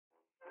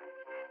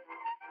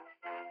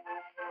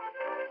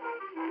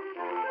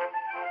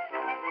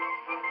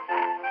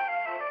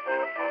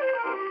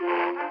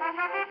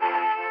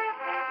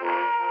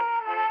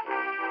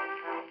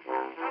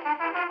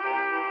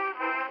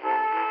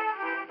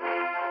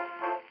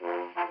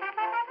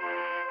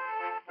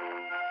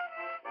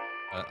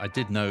I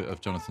did know of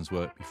Jonathan's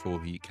work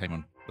before he came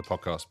on the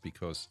podcast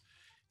because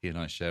he and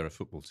I share a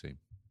football team.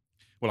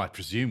 Well, I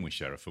presume we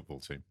share a football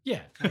team.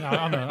 Yeah,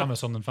 I'm a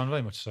Sunderland fan,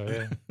 very much so,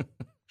 yeah.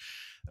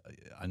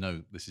 I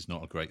know this is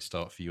not a great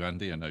start for you,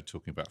 Andy. I know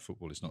talking about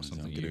football is not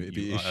something you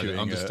you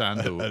understand.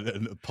 understand.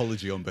 An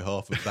apology on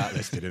behalf of that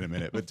listed in a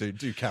minute, but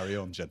do carry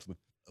on, gentlemen.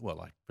 Well,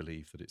 I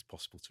believe that it's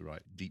possible to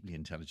write deeply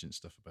intelligent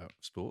stuff about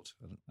sport,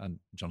 and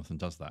Jonathan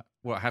does that.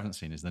 What I haven't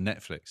seen is the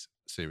Netflix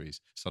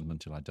series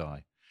Sunderland Till I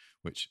Die,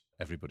 which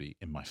everybody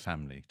in my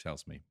family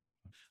tells me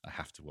I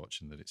have to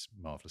watch, and that it's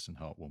marvellous and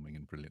heartwarming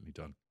and brilliantly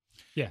done.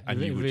 Yeah,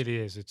 and it really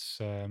is.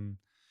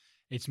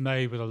 It's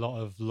made with a lot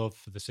of love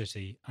for the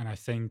city, and I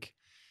think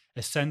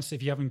a sense,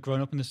 if you haven't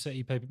grown up in the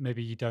city,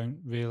 maybe you don't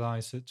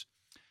realise that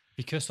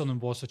because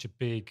Sunderland was such a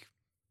big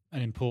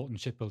and important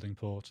shipbuilding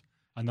port,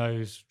 and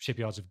those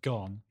shipyards have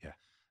gone. Yeah,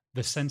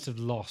 the sense of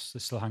loss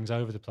that still hangs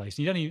over the place.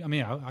 And you don't even, I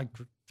mean, I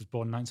was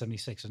born in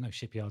 1976. There's no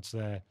shipyards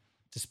there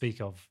to speak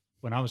of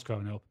when I was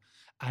growing up,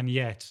 and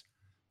yet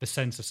the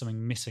sense of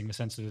something missing, the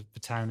sense of the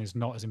town is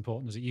not as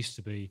important as it used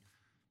to be,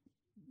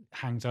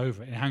 hangs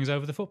over it. It hangs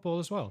over the football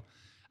as well.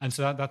 And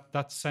so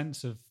that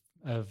sense of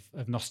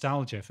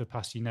nostalgia for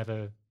past you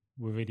never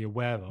were really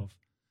aware of,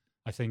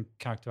 I think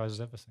characterises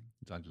everything.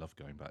 I love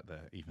going back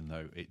there, even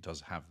though it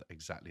does have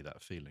exactly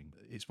that feeling.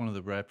 It's one of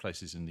the rare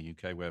places in the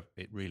UK where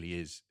it really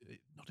is,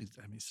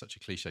 it's such a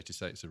cliche to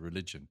say it's a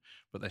religion,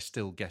 but they're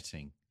still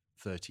getting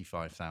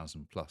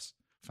 35,000 plus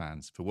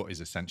fans for what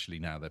is essentially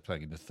now they're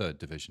playing in the third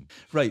division.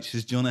 Rach,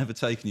 has John ever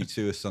taken you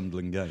to a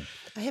Sunderland game?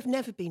 I have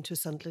never been to a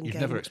Sunderland game.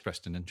 You've never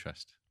expressed an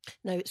interest?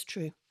 No, it's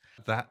true.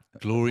 That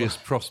glorious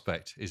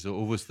prospect is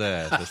always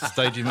there. The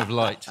Stadium of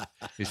Light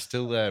is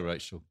still there,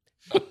 Rachel.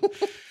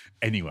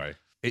 Anyway,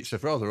 it's a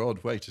rather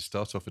odd way to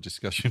start off a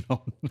discussion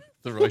on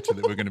the writer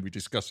that we're going to be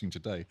discussing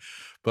today.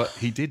 But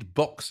he did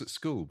box at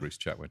school, Bruce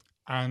Chatwin.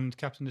 And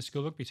captained the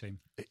school rugby team.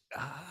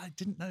 I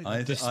didn't know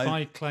that.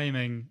 Despite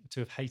claiming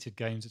to have hated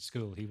games at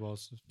school, he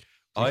was...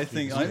 I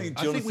think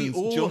we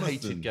all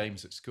hated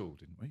games at school,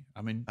 didn't we?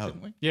 I mean,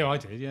 didn't we? Yeah, I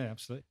did. Yeah,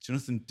 absolutely.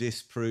 Jonathan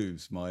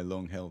disproves my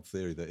long-held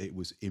theory that it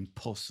was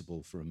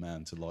impossible for a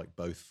man to like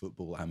both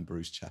football and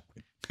Bruce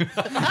Chatwin.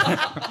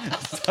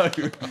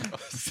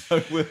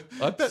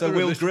 so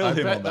we'll grill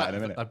him on that in a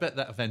minute. I bet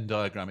that Venn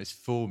diagram is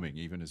forming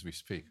even as we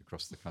speak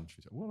across the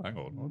country. Well, hang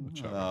on, I'm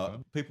the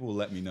Chatwin. People will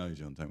let me know,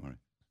 John. Don't worry.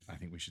 I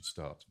think we should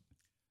start.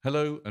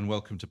 Hello and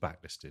welcome to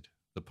Backlisted,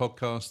 the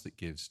podcast that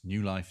gives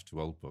new life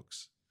to old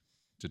books.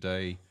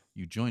 Today,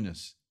 you join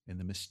us in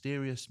the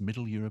mysterious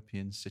Middle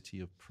European city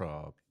of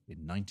Prague in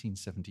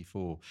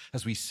 1974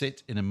 as we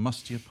sit in a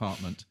musty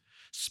apartment,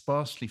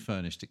 sparsely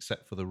furnished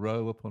except for the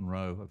row upon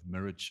row of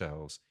mirrored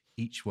shelves,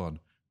 each one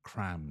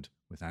crammed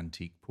with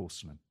antique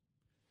porcelain.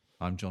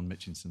 I'm John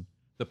Mitchinson,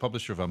 the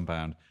publisher of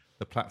Unbound,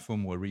 the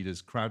platform where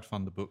readers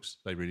crowdfund the books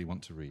they really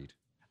want to read.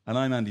 And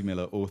I'm Andy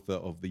Miller, author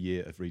of The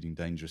Year of Reading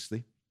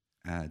Dangerously.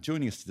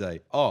 Joining us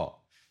today are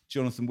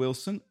Jonathan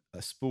Wilson,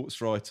 a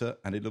sports writer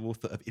and an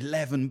author of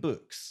 11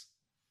 books.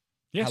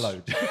 Yes.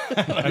 Hello.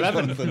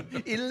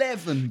 11.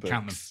 11 books.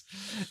 Count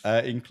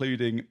them.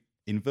 Including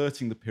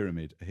Inverting the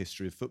Pyramid, a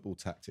history of football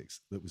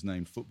tactics, that was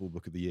named Football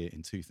Book of the Year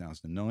in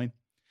 2009.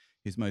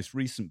 His most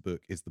recent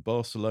book is The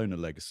Barcelona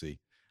Legacy.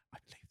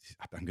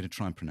 I'm going to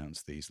try and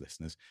pronounce these,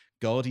 listeners.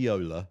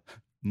 Guardiola,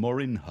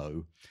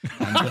 Mourinho,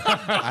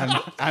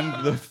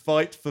 and The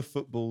Fight for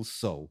Football's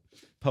Soul,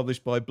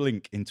 published by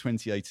Blink in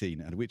 2018,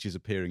 and which is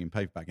appearing in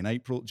paperback in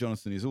April.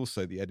 Jonathan is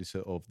also the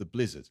editor of The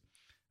Blizzard,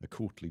 a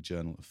quarterly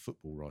journal of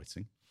football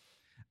writing.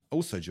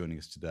 Also joining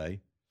us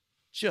today,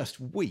 just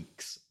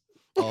weeks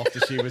after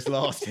she was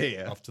last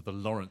here. After the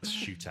Lawrence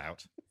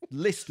shootout.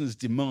 Listeners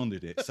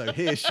demanded it, so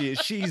here she is.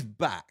 She's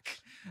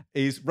back.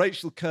 Is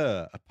Rachel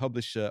Kerr, a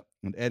publisher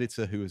and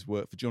editor who has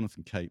worked for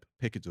Jonathan Cape,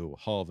 Picador,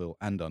 Harville,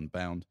 and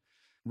Unbound.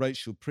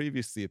 Rachel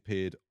previously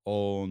appeared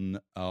on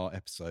our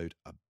episode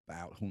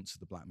about Haunts of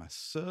the Black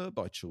Mass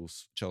by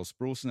Charles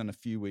Sprawson, and a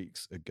few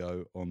weeks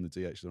ago on the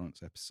D.H.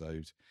 Lawrence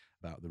episode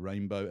about the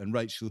rainbow. And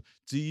Rachel,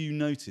 do you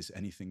notice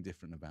anything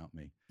different about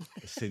me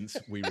since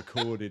we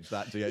recorded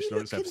that D.H.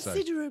 Lawrence episode?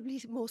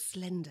 Considerably more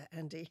slender,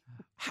 Andy.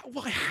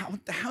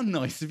 How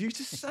nice of you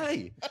to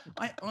say.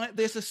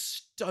 There's a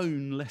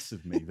stone less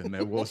of me than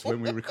there was when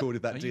we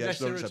recorded that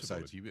D.H. Lawrence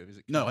episode.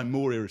 No, I'm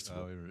more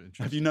irritable.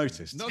 Oh, have you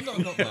noticed? No,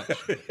 not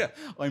much. Yeah,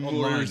 I'm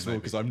more irritable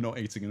because I'm not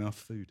eating enough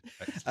food.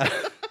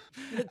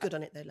 You look good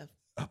on it, though, love.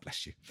 Oh,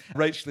 bless you.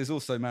 Rachel is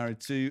also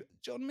married to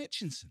John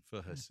Mitchinson.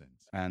 For her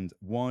sins. And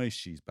why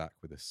she's back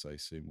with us so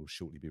soon will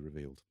shortly be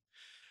revealed.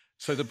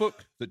 So the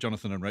book that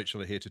Jonathan and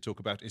Rachel are here to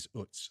talk about is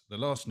Utz, the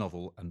last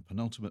novel and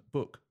penultimate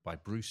book by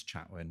Bruce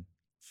Chatwin,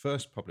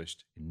 first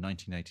published in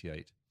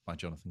 1988 by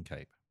Jonathan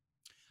Cape.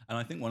 And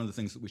I think one of the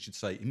things that we should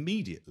say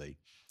immediately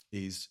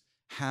is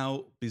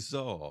how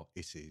bizarre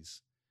it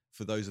is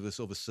for those of us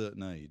of a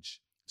certain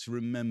age to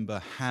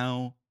remember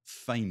how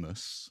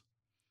famous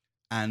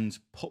and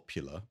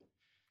popular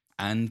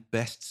and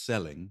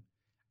best-selling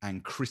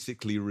and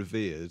critically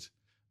revered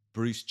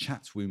Bruce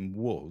Chatwin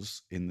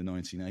was in the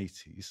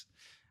 1980s,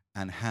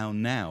 and how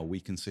now we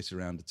can sit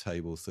around a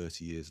table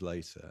 30 years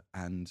later.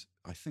 And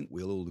I think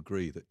we'll all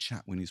agree that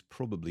Chatwin is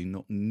probably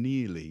not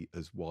nearly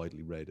as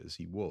widely read as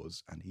he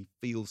was. And he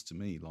feels to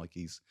me like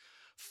he's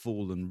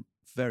fallen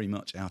very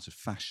much out of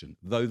fashion,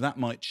 though that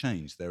might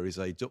change. There is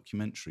a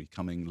documentary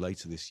coming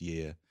later this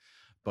year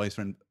by his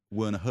friend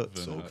Werner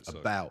Herzog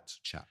about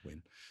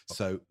Chatwin.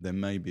 So there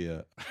may be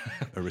a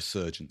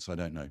resurgence. I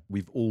don't know.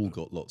 We've all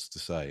got lots to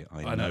say.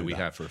 I know we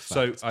have for a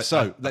fact.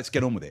 So let's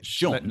get on with it.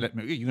 John,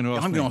 you're going to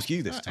ask I'm me? going to ask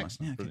you this time.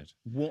 Excellent, brilliant.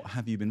 What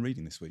have you been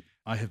reading this week?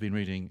 I have been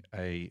reading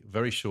a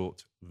very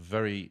short,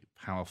 very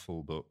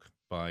powerful book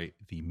by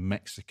the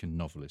Mexican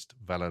novelist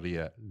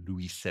Valeria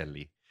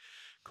Luiselli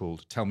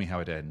called Tell Me How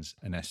It Ends,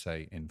 an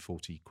essay in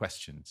 40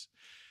 questions.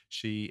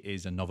 She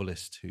is a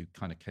novelist who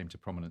kind of came to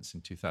prominence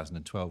in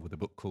 2012 with a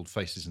book called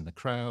Faces in the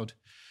Crowd,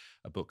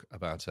 a book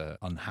about an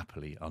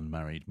unhappily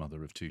unmarried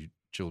mother of 2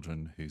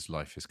 children whose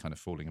life is kind of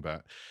falling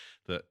about.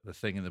 The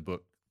thing in the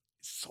book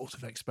is sort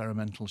of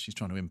experimental. She's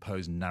trying to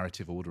impose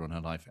narrative order on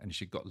her life, and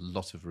she got a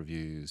lot of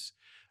reviews.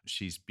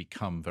 She's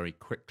become very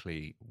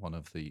quickly one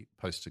of the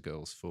poster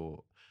girls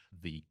for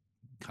the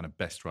kind of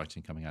best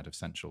writing coming out of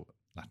Central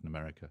Latin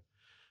America.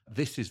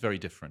 This is very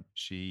different.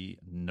 She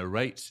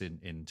narrates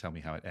in Tell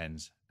Me How It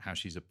Ends how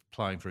she's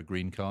applying for a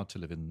green card to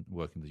live and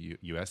work in the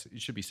US.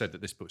 It should be said that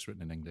this book's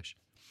written in English.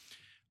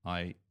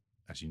 I,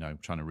 as you know, I'm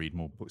trying to read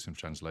more books in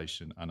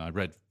translation, and I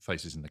read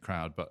Faces in the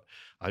Crowd, but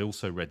I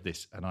also read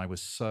this, and I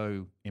was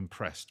so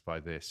impressed by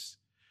this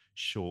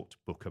short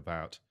book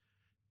about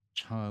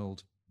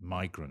child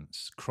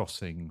migrants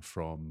crossing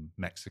from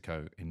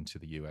Mexico into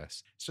the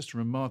US. It's just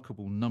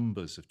remarkable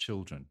numbers of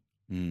children.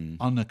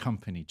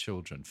 Unaccompanied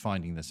children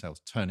finding themselves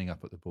turning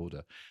up at the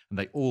border, and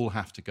they all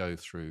have to go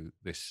through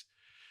this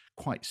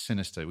quite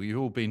sinister. Well, you've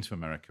all been to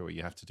America where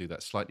you have to do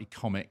that slightly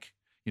comic,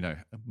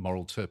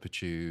 moral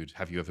turpitude.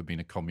 Have you ever been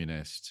a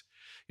communist?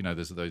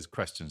 There's those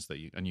questions that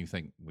you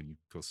think, well, you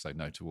of course say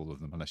no to all of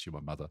them unless you're my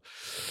mother.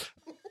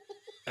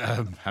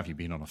 Have you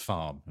been on a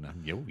farm? And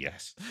oh,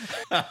 yes.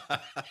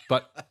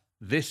 But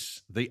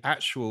the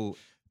actual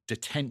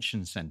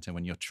detention center,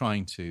 when you're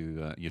trying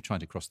to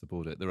cross the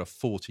border, there are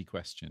 40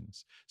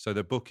 questions. So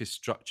the book is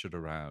structured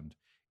around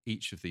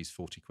each of these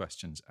 40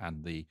 questions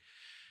and the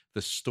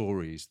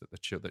stories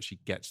that she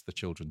gets the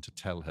children to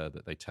tell her,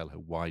 that they tell her,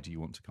 why do you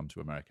want to come to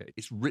America?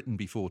 It's written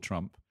before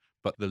Trump,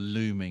 but the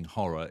looming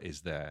horror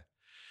is there.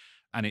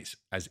 And it's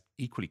as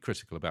equally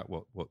critical about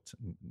what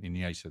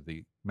Nieto,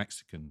 the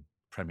Mexican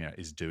premier,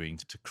 is doing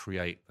to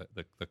create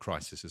the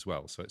crisis as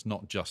well. So it's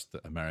not just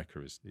that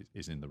America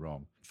is in the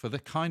wrong. For the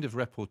kind of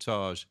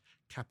reportage,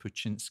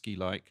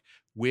 Kapuscinski-like,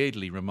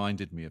 weirdly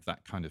reminded me of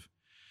that kind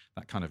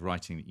of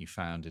writing that you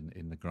found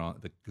in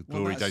the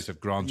glory days of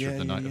Granta of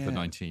the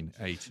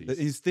 1980s. But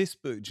is this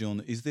book,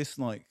 John, is this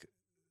like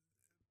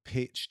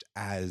pitched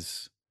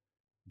as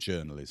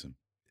journalism?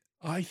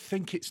 I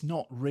think it's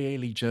not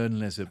really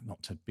journalism,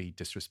 not to be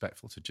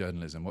disrespectful to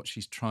journalism. What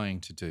she's trying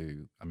to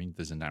do, I mean,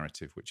 there's a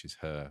narrative which is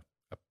her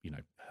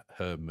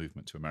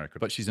movement to America,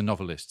 but she's a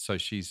novelist. So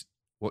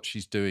what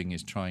she's doing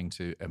is trying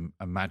to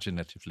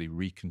imaginatively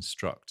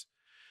reconstruct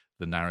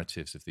the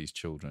narratives of these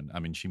children. I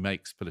mean, she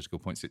makes political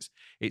points.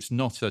 It's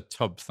not a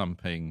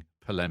tub-thumping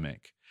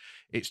polemic.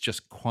 It's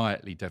just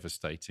quietly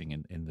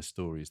devastating in the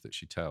stories that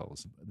she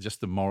tells. Just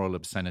the moral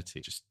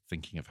obscenity, just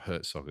thinking of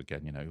Herzog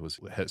again,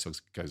 Herzog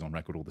goes on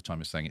record all the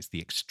time as saying it's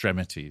the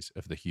extremities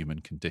of the human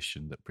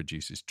condition that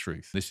produces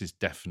truth. This is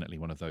definitely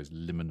one of those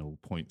liminal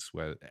points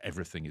where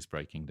everything is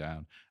breaking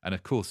down. And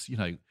of course,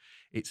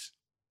 it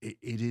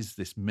is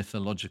this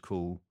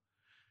mythological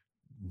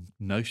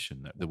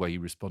notion that the way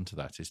you respond to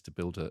that is to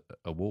build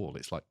a wall.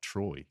 It's like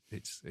Troy.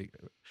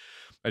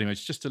 Anyway,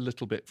 it's just a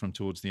little bit from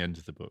towards the end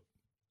of the book,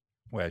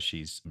 where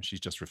she's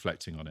just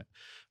reflecting on it.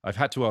 I've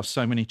had to ask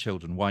so many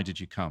children, why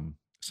did you come?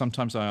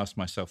 Sometimes I ask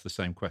myself the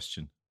same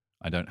question.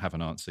 I don't have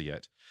an answer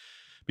yet.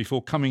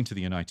 Before coming to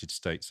the United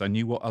States, I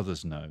knew what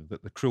others know,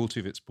 that the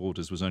cruelty of its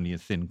borders was only a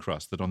thin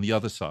crust, that on the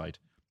other side,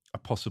 a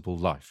possible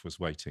life was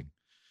waiting.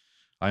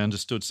 I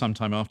understood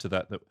sometime after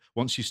that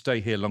once you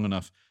stay here long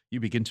enough, you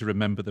begin to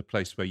remember the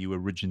place where you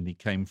originally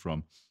came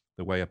from,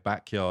 the way a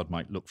backyard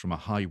might look from a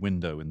high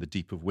window in the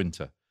deep of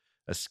winter,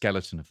 a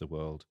skeleton of the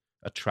world,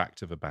 a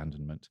tract of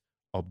abandonment,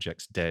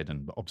 objects dead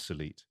and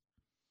obsolete.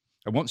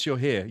 And once you're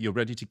here, you're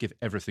ready to give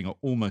everything or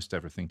almost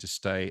everything to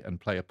stay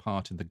and play a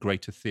part in the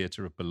greater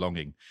theatre of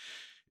belonging.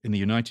 In the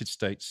United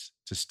States,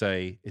 to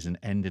stay is an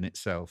end in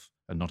itself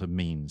and not a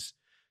means.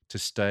 To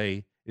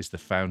stay is the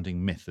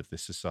founding myth of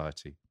this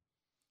society.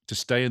 To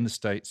stay in the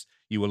States,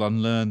 you will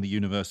unlearn the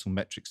universal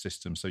metric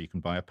system so you can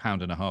buy 1.5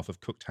 pounds of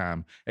cooked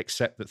ham,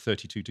 except that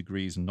 32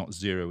 degrees and not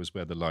 0 is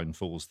where the line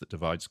falls that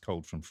divides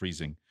cold from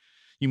freezing.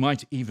 You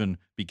might even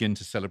begin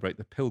to celebrate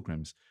the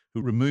pilgrims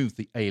who removed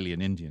the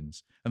alien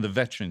Indians and the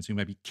veterans who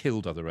maybe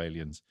killed other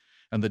aliens,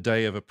 and the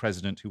day of a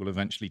president who will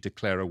eventually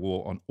declare a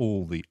war on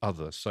all the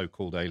other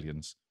so-called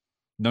aliens.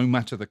 No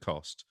matter the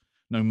cost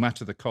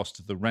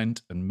of the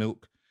rent and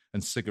milk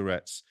and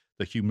cigarettes,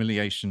 the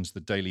humiliations, the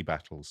daily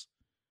battles,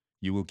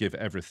 you will give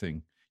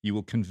everything. You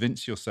will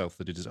convince yourself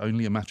that it is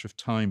only a matter of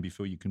time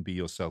before you can be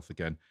yourself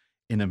again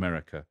in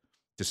America,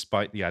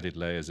 despite the added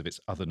layers of its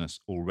otherness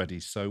already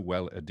so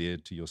well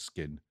adhered to your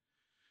skin.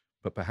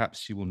 But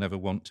perhaps you will never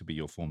want to be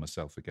your former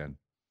self again.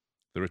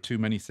 There are too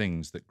many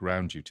things that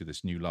ground you to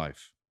this new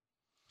life.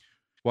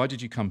 Why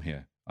did you come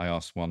here? I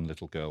asked one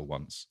little girl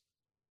once.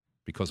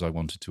 Because I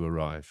wanted to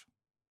arrive.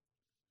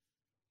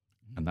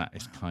 And that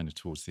is kind of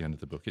towards the end of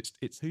the book.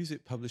 It's Who's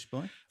it published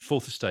by?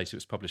 Fourth Estate. It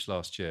was published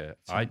last year.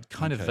 I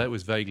kind of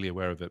was vaguely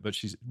aware of it, but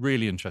she's a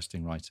really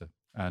interesting writer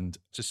and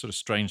just sort of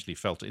strangely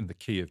felt it in the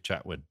key of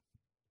Chatwin.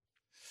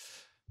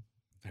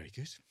 Very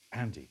good.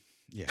 Andy.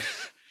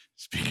 Yes.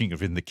 Speaking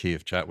of in the key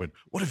of Chatwin,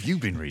 what have you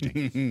been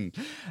reading?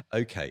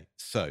 Okay,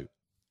 so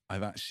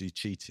I've actually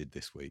cheated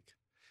this week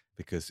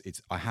because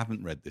I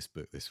haven't read this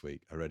book this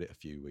week. I read it a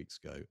few weeks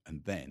ago.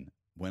 And then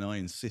when I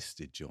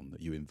insisted, John,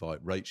 that you invite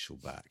Rachel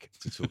back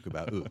to talk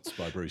about Utz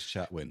by Bruce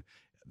Chatwin,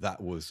 that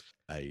was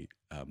a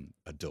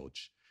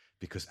dodge.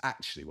 Because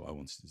actually what I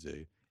wanted to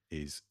do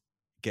is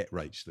get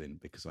Rachel in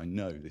because I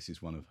know this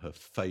is one of her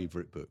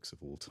favourite books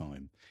of all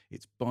time.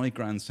 It's By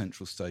Grand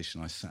Central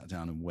Station, I Sat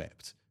Down and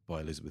Wept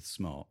by Elizabeth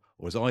Smart,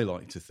 or as I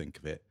like to think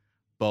of it,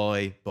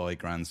 By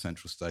Grand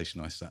Central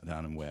Station, I Sat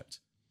Down and Wept.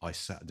 I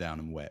Sat Down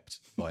and Wept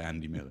by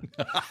Andy Miller.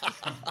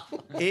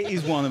 It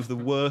is one of the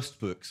worst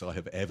books I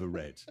have ever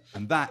read.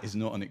 And that is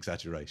not an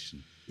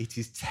exaggeration. It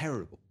is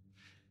terrible.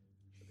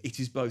 It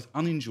is both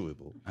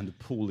unenjoyable and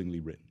appallingly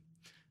written.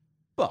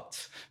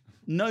 But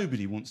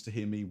nobody wants to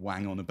hear me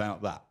wang on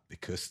about that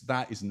because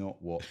that is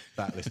not what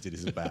Backlisted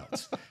is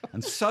about.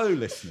 And so,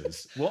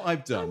 listeners, what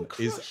I've done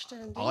crushed,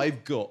 Andy.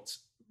 I've got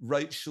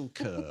Rachel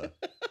Kerr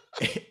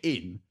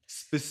in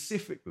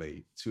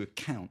specifically to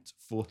account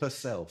for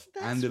herself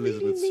and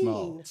Elizabeth really mean.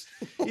 Smart.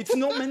 It's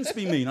not meant to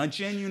be mean. I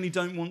genuinely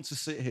don't want to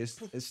sit here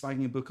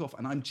slagging a book off.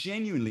 And I'm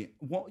genuinely,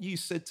 what you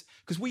said,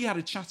 because we had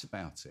a chat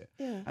about it,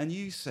 and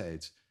you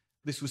said,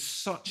 this was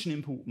such an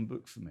important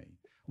book for me.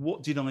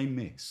 What did I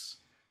miss?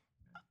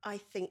 I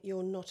think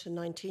you're not a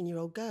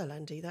 19-year-old girl,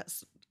 Andy.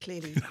 That's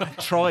clearly... I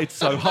tried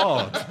so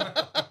hard.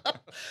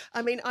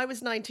 I mean, I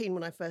was 19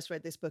 when I first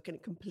read this book and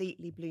it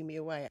completely blew me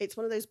away. It's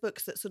one of those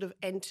books that sort of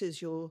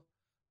enters your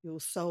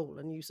soul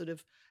and you sort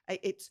of...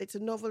 It's a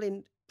novel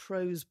in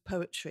prose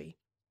poetry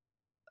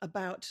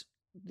about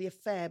the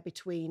affair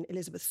between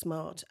Elizabeth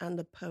Smart and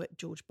the poet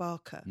George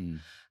Barker.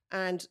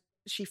 And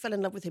she fell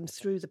in love with him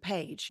through the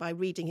page by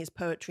reading his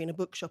poetry in a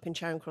bookshop in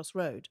Charing Cross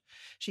Road.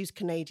 She's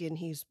Canadian,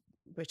 he's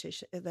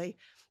British.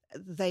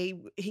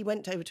 He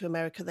went over to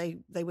America.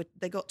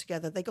 They got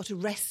together. They got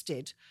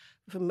arrested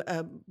from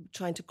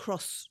trying to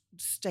cross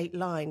state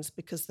lines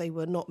because they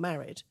were not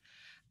married,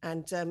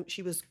 and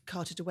she was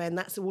carted away. And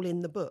that's all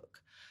in the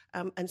book.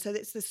 And so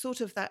it's this sort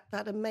of that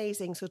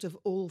amazing sort of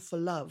all for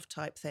love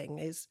type thing.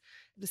 Is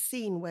the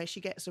scene where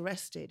she gets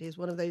arrested is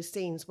one of those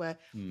scenes where.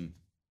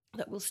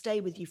 That will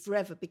stay with you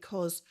forever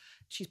because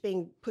she's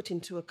being put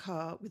into a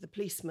car with a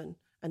policeman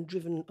and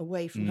driven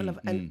away from her lover.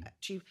 And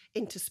she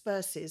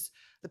intersperses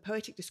the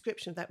poetic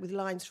description of that with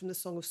lines from the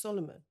Song of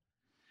Solomon.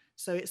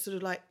 So it's sort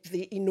of like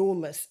the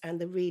enormous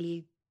and the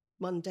really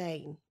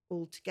mundane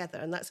all together.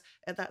 And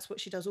that's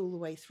what she does all the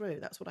way through.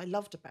 That's what I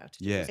loved about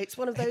it. Yeah. It's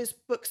one of those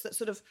books that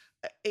sort of,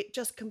 it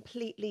just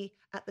completely,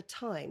 at the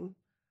time,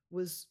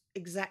 was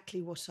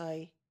exactly what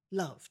I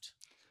loved.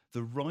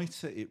 The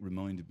writer it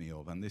reminded me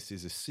of, and this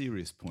is a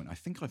serious point, I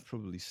think I've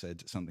probably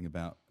said something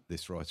about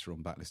this writer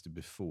on Backlisted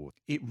before.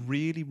 It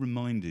really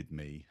reminded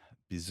me,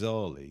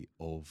 bizarrely,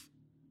 of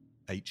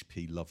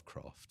H.P.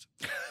 Lovecraft,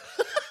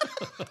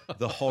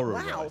 the horror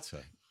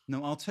writer.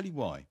 No, I'll tell you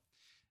why.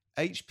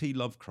 H.P.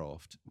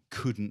 Lovecraft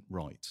couldn't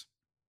write.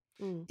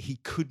 He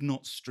could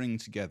not string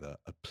together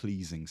a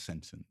pleasing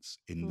sentence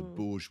in the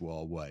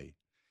bourgeois way.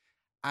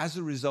 As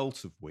a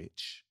result of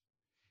which,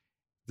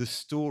 the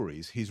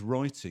stories, his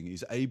writing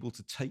is able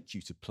to take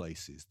you to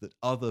places that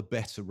other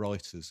better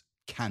writers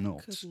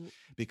cannot,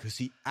 because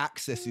he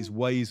accesses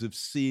ways of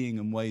seeing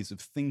and ways of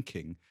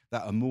thinking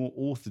that a more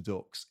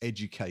orthodox,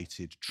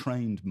 educated,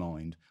 trained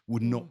mind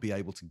would not be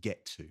able to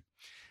get to.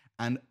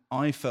 And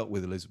I felt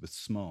with Elizabeth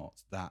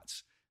Smart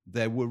that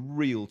there were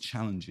real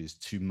challenges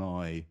to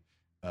my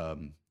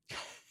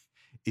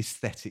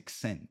aesthetic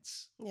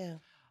sense. Yeah.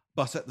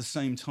 But at the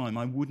same time,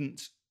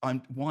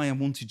 why I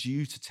wanted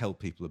you to tell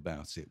people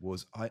about it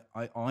was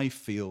I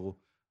feel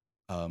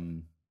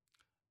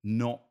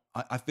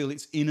I feel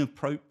it's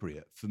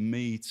inappropriate for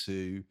me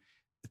to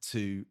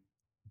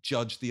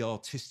judge the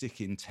artistic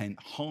intent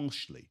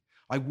harshly.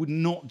 I would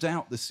not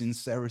doubt the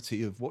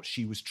sincerity of what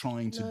she was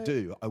trying to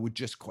do. I would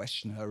just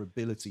question her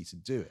ability to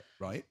do it,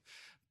 right?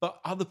 But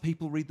other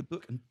people read the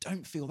book and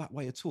don't feel that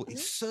way at all. It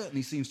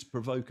certainly seems to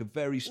provoke a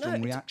very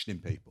strong reaction in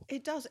people.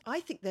 It does.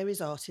 I think there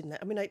is art in there.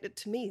 I mean,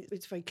 to me,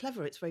 it's very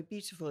clever. It's very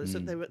beautiful. So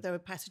there are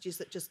passages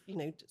that just,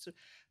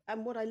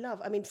 and what I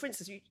love, I mean, for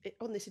instance,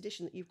 on this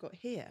edition that you've got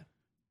here,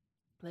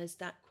 there's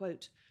that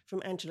quote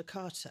from Angela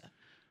Carter,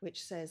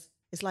 which says,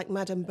 "It's like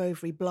Madame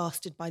Bovary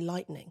blasted by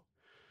lightning."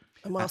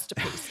 A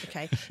masterpiece.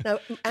 Okay. Now,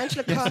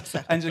 Angela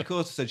Carter. Angela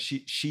Carter said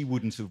she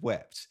wouldn't have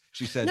wept.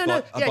 She said,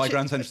 No, by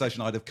Grand Central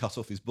Station, I'd have cut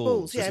off his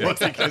balls. Yeah, is what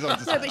she exactly. goes on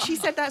to say. No, but she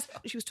said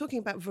she was talking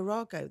about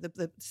Virago,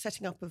 the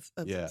setting up of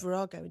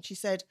Virago, and she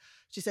said,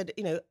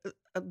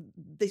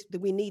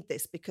 we need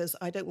this because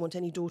I don't want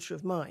any daughter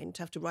of mine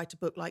to have to write a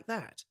book like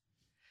that.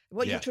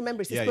 What you have to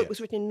remember is this book was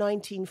written in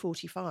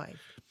 1945.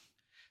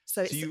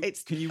 So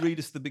it's. Can you read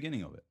us the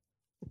beginning of it?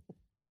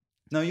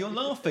 No, you're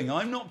laughing.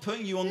 I'm not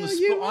putting you on the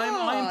spot. You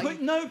I'm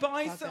putting no,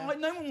 but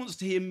no one wants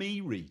to hear me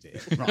read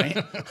it, right?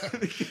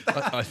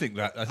 I think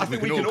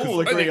we can all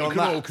agree on that. We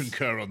can all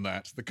concur on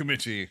that. The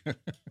committee.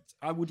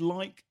 I would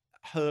like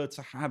her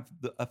to have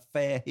a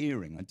fair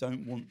hearing. I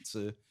don't want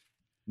to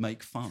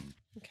make fun.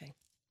 Okay.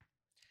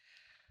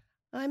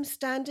 I'm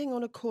standing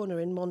on a corner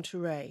in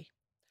Monterey,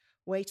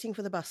 waiting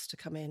for the bus to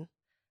come in,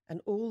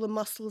 and all the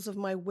muscles of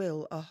my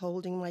will are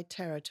holding my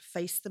terror to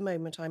face the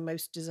moment I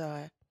most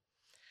desire.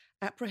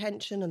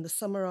 Apprehension and the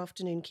summer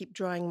afternoon keep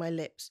drying my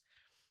lips,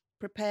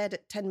 prepared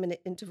at 10-minute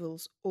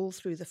intervals all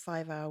through the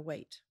 5-hour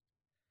wait.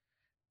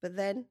 But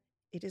then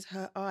it is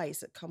her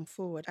eyes that come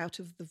forward out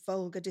of the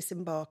vulgar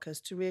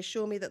disembarkers to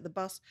reassure me that the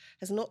bus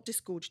has not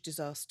disgorged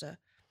disaster.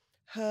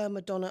 Her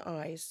Madonna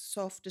eyes,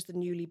 soft as the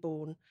newly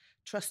born,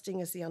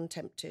 trusting as the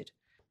untempted.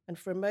 And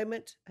for a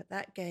moment, at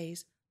that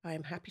gaze, I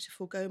am happy to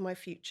forego my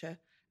future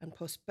and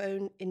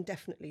postpone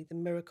indefinitely the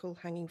miracle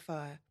hanging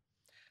fire.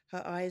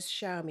 Her eyes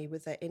shower me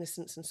with their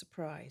innocence and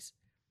surprise.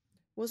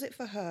 Was it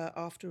for her,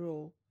 after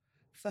all,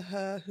 for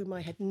her whom I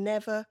had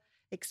never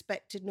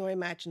expected nor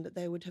imagined that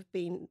there would have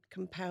been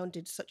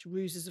compounded such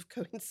ruses of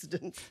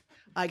coincidence?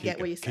 I get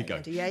what you're saying,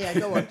 Andy. Yeah,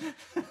 go on.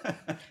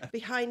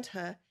 Behind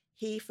her,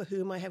 he for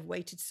whom I have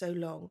waited so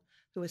long,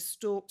 who has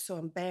stalked so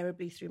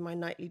unbearably through my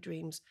nightly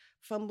dreams,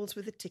 fumbles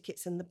with the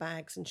tickets and the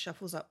bags and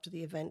shuffles up to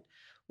the event,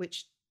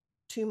 which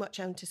too much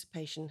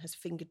anticipation has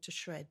fingered to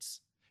shreds.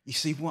 You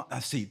see what?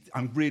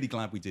 I'm really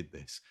glad we did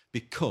this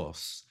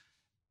because,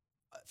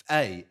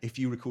 if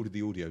you recorded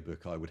the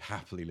audiobook, I would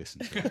happily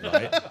listen to it,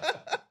 right?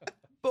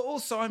 But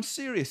also, I'm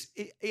serious.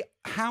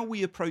 How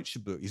we approach a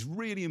book is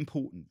really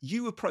important.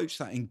 You approach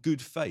that in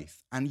good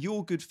faith, and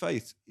your good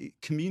faith it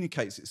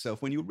communicates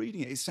itself when you're reading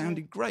it. It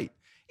sounded great.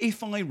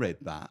 If I read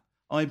that,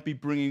 I'd be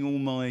bringing all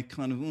my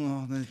kind of,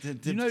 remember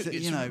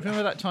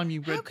that time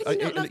you read,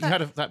 you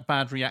had that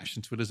bad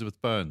reaction to Elizabeth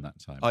Bowen that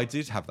time? I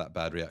did have that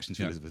bad reaction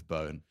to Elizabeth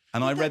Bowen.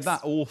 And I read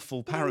that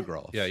awful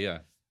paragraph. Yeah.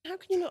 How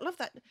can you not love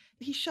that?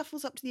 He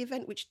shuffles up to the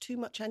event which too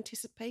much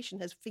anticipation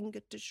has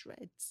fingered to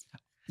shreds.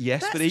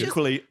 Yes, That's but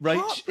equally,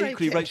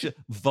 Rachel,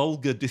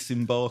 vulgar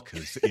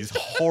disembarkers is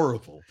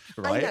horrible,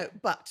 right? I know,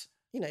 but,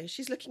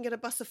 she's looking at a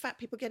bus of fat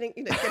people getting.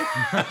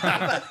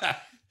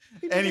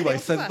 Anyway,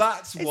 so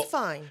that's what... It's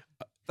fine.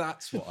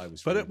 That's what I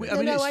was. But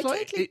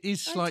it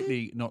is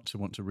slightly not to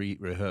want to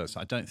rehearse.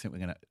 I don't think we're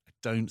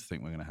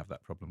going to have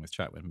that problem with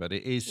Chatwin, but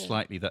it is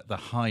slightly that the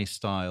high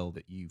style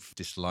that you've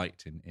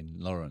disliked in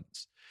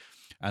Lawrence,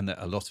 and that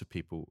a lot of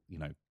people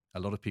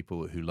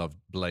who love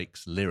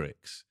Blake's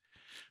lyrics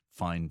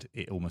find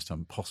it almost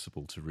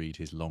impossible to read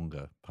his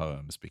longer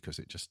poems because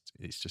it's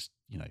just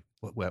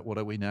what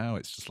are we now?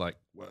 It's just like,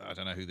 well, I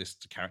don't know who this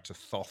character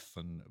Thoth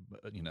and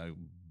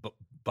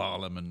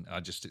Barlam, and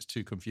it's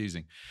too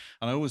confusing.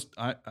 And I was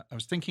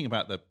thinking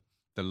about the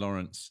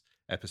Lawrence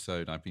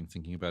episode. I've been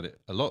thinking about it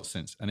a lot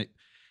since, and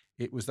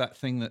it was that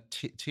thing that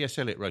T.S.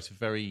 Eliot wrote a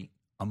very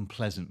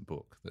unpleasant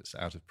book that's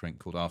out of print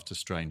called After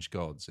Strange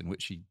Gods, in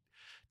which he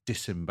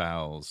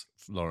disembowels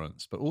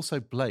Lawrence, but also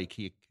Blake.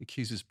 He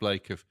accuses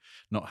Blake of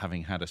not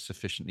having had a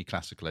sufficiently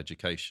classical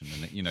education,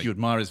 and you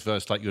admire his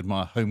verse like you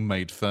admire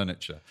homemade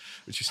furniture,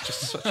 which is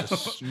just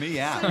such a me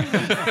out.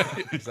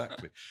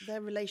 Exactly.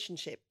 Their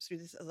relationship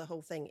through the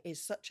whole thing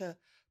is such a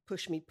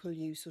push me, pull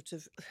you sort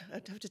of.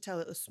 I'd have to tell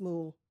a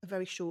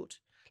very short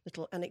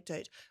little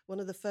anecdote. One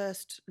of the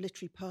first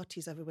literary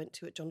parties I ever went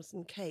to at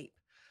Jonathan Cape,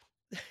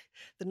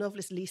 the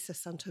novelist Lisa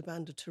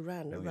Santobanda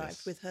Turan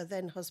arrived with her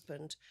then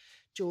husband,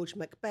 George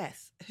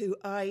Macbeth, who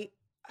I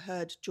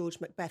heard George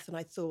Macbeth and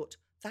I thought,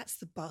 that's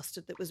the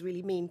bastard that was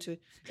really mean to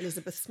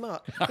Elizabeth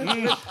Smart.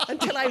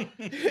 Until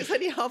it was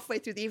only halfway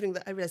through the evening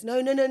that I realised,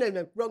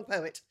 no, wrong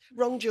poet,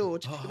 wrong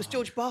George. It was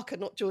George Barker,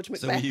 not George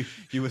Macbeth. So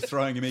you were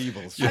throwing him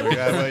evils. It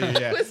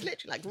was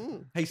literally like,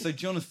 Hey, so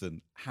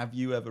Jonathan, have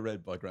you ever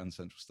read by Grand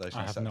Central Station?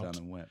 I have sat not. down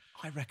and wept.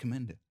 I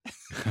recommend it.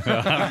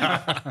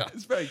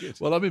 It's very good.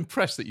 Well, I'm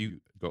impressed that you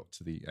got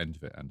to the end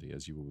of it, Andy,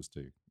 as you always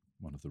do.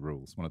 One of the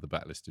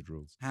backlisted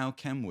rules. How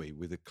can we,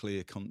 with a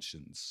clear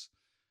conscience,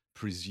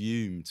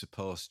 presume to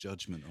pass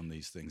judgment on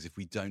these things if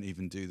we don't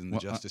even do them the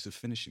justice of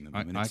finishing them?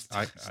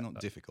 It's not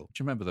difficult.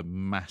 Do you remember the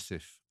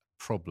massive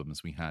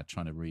problems we had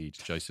trying to read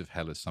Joseph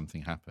Heller's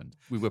Something Happened?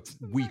 We were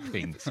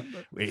weeping.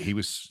 He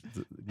was,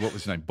 what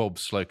was his name? Bob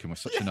Slocum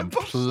was such an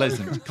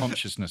unpleasant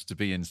consciousness to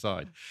be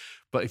inside.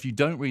 But if you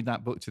don't read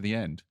that book to the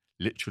end,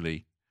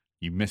 literally,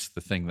 you miss the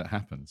thing that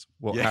happens.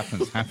 What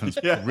happens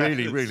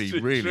really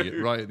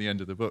right at the end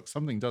of the book.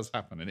 Something does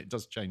happen, and it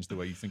does change the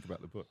way you think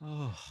about the book.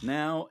 Oh.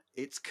 Now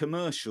it's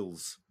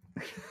commercials.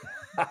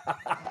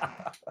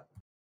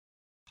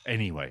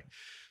 Anyway,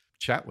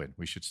 Chatwin.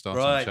 We should start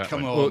Right, on Chatwin.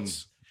 come on.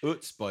 Utz.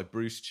 Utz by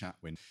Bruce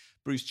Chatwin.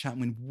 Bruce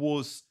Chatwin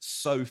was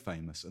so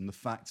famous, and the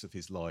facts of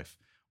his life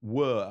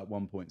were at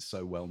one point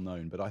so well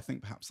known, but I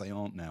think perhaps they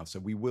aren't now. So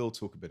we will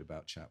talk a bit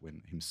about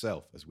Chatwin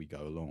himself as we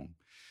go along.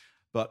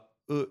 But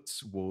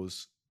Utz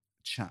was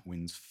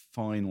Chatwin's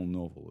final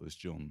novel, as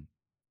John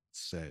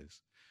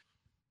says.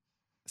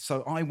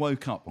 So I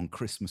woke up on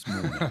Christmas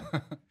morning.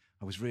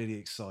 I was really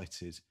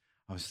excited.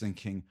 I was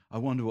thinking, I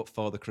wonder what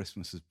Father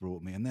Christmas has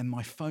brought me. And then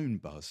my phone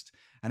buzzed,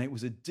 and it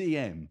was a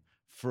DM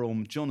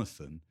from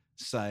Jonathan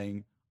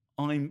saying,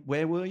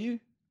 where were you?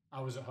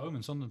 I was at home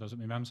in Sunderland. I was at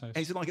my mum's house.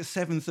 It's like at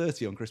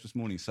 7:30 on Christmas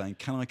morning saying,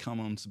 can I come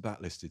on to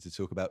Backlisted to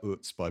talk about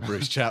Utz by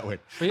Bruce Chatwin?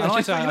 But yeah, And I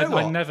I, thought, you know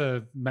I what?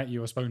 never met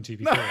you or spoken to you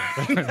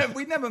before.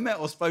 We never met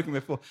or spoken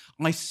before.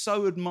 I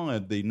so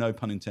admired the, no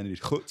pun intended,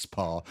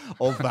 chutzpah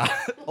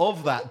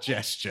of that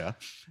gesture.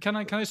 Can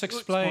I just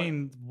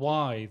explain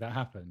why that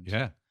happened?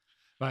 Yeah.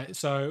 Right.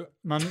 So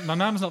my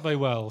mum's not very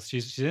well.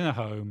 She's in her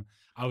home.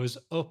 I was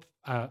up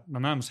at my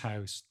mum's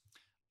house.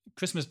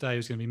 Christmas Day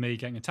was going to be me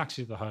getting a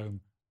taxi to the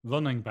home,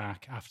 running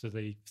back after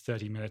the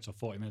 30 minutes or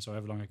 40 minutes or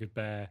however long I could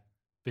bear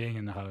being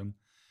in the home.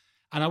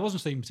 And I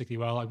wasn't sleeping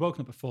particularly well. I'd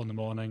woken up at 4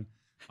 a.m.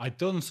 I'd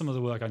done some of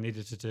the work I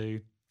needed to do.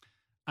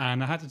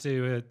 And I had to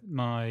do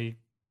my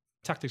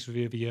tactics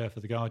review of the year for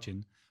The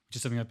Guardian, which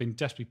is something I've been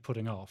desperately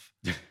putting off.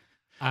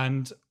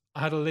 And I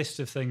had a list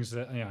of things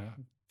that,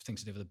 things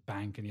to do with the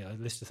bank and, a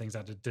list of things I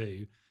had to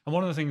do. And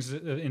one of the things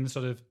in the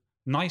sort of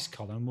nice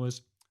column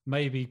was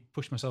maybe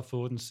push myself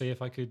forward and see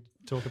if I could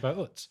talk about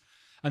Utz.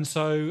 And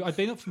so I'd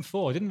been up from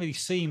 4. It didn't really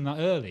seem that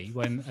early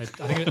when I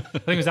think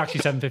it was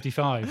actually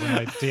 7:55 when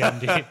I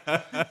DM'd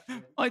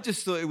you. I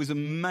just thought it was a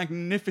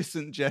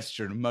magnificent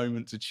gesture and a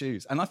moment to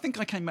choose. And I think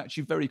I came back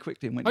to you very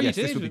quickly and went, yes,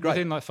 you did, this would be great.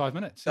 within like 5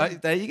 minutes.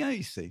 There you go,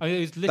 you see. I mean, it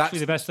was literally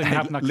the best thing that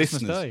happened that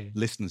Christmas Day.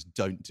 Listeners,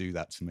 don't do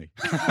that to me.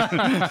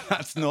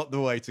 That's not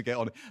the way to get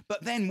on it.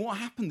 But then what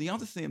happened, the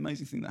other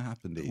amazing thing that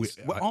happened is,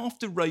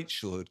 after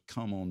Rachel had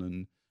come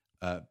on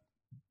and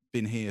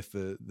been here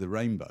for The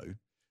Rainbow,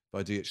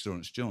 by D.H.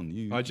 Lawrence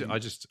John,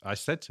 I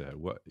said to her,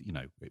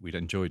 we'd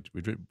enjoyed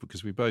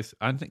because we both.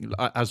 I think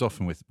as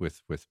often with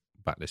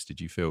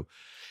Backlisted, you feel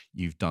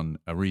you've done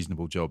a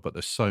reasonable job, but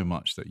there's so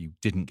much that you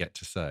didn't get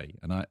to say.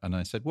 And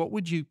I said, what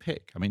would you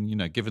pick? I mean,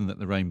 given that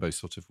The Rainbow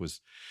sort of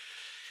was,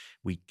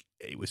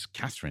 it was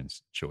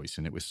Catherine's choice,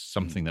 and it was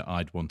something that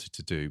I'd wanted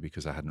to do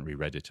because I hadn't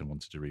reread it and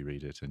wanted to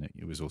reread it, and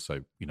it was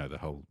also the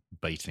whole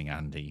baiting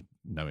Andy,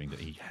 knowing that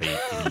he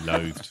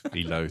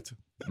loathed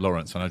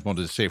Lawrence, and I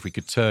wanted to see if we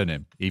could turn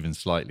him even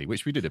slightly,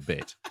 which we did a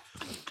bit.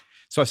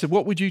 So I said,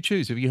 what would you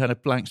choose if you had a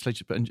blank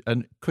slate?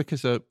 And quick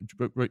as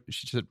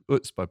she said,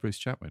 Utz by Bruce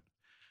Chatwin.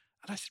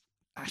 And I said,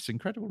 that's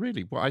incredible,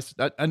 really.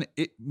 And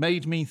it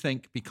made me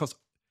think, because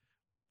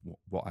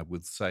what I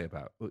would say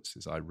about Utz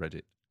is I read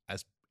it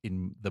as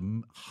in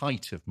the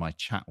height of my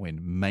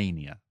Chatwin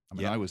mania. I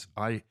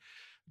mean,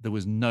 there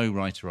was no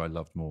writer I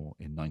loved more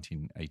in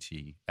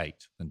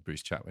 1988 than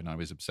Bruce Chatwin. I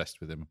was obsessed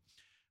with him.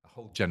 A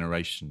whole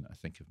generation, I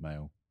think, of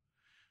male,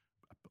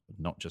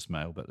 not just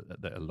male, but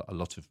a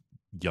lot of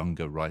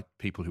younger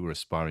people who were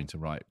aspiring to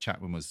write.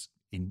 Chatwin was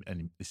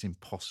this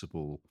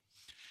impossible,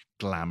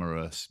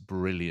 glamorous,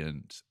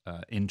 brilliant,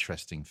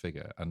 interesting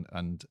figure.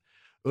 And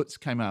Utz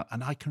came out,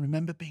 and I can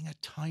remember being a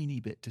tiny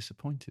bit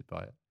disappointed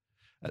by it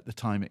at the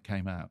time it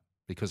came out,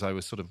 because I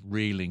was sort of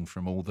reeling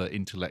from all the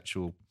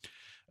intellectual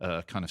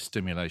kind of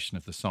stimulation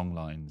of the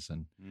songlines,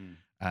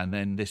 and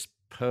then this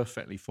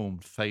perfectly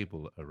formed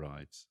fable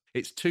arrives.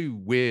 It's too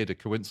weird a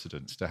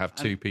coincidence to have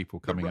two people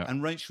coming up.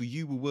 And Rachel,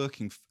 you were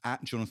working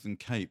at Jonathan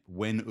Cape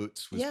when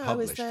Utz was published, I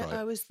was there. right?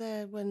 I was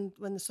there when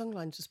the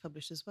songlines was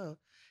published as well.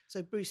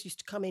 So Bruce used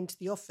to come into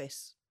the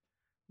office.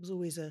 It was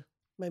always a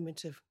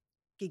moment of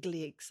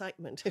giggly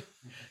excitement.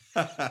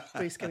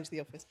 Bruce came to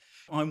the office.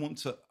 I want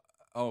to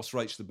ask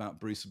Rachel about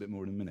Bruce a bit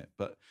more in a minute,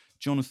 but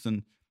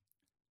Jonathan,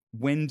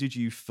 when did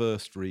you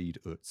first read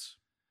Utz?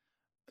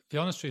 The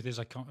honest truth is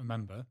I can't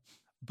remember,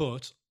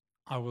 but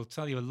I will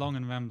tell you a long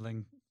and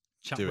rambling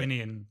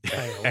Chatwinian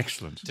tale.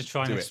 Excellent. To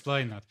try and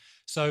explain that.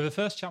 So the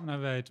first Chatwin I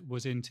read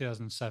was in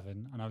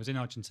 2007, and I was in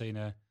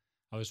Argentina.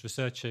 I was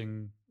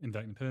researching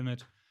Inverting the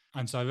Pyramid,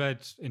 and so I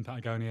read In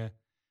Patagonia,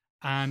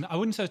 and I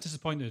wouldn't say I was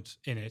disappointed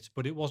in it,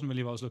 but it wasn't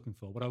really what I was looking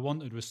for. What I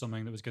wanted was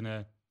something that was going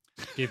to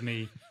give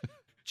me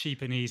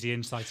cheap and easy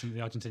insights into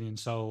the Argentinian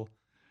soul.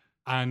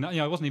 And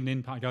I wasn't even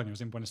in Patagonia, I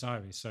was in Buenos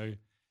Aires, so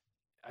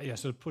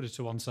sort of put it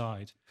to one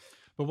side.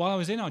 But while I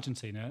was in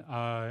Argentina,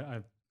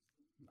 I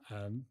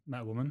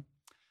met a woman.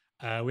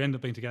 We ended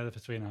up being together for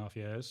 3.5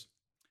 years.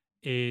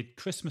 In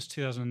Christmas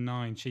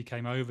 2009, she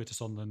came over to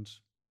Sunderland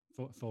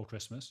for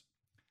Christmas,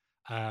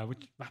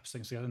 which wraps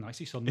things together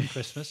nicely, Sunderland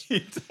Christmas.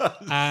 It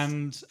does.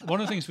 And one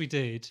of the things we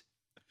did,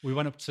 we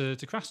went up to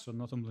Craster on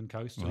Northumberland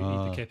coast to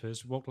eat the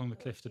kippers, walked along the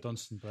cliff to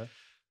Dunstanburgh,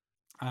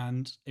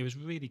 and it was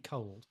really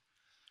cold.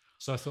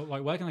 So I thought,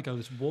 where can I go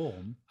that's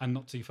warm and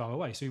not too far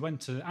away? So we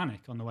went to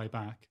Alnwick on the way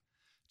back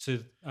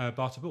to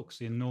Barter Books,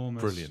 the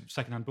enormous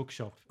second-hand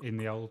bookshop in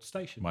the old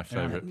station. My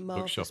favourite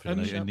bookshop in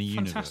the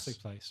universe. Fantastic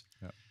place.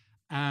 Yeah.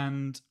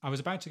 And I was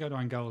about to go to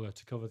Angola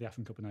to cover the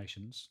African Cup of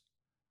Nations.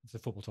 It's a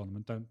football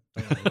tournament. Don't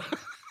worry.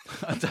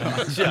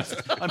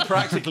 I'm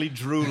practically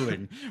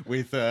drooling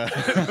with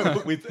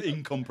with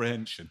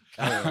incomprehension.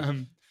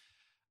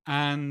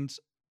 And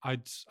I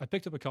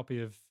picked up a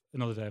copy of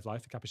Another Day of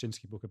Life, the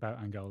Kapuscinski book about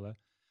Angola,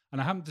 and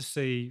I happened to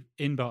see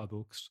in Barter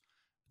Books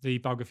the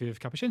biography of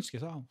Kapuscinski. I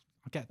thought, oh,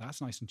 I get that,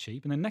 it's nice and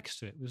cheap. And then next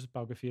to it was a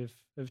biography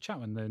of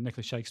Chatwin, the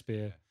Nicholas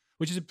Shakespeare,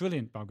 which is a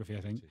brilliant biography,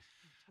 I think.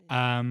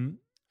 And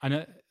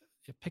I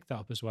picked that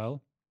up as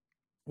well.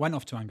 Went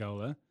off to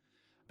Angola.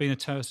 Being a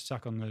terrorist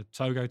attack on the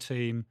Togo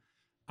team,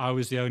 I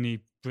was the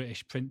only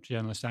British print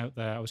journalist out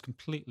there. I was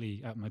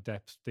completely out of my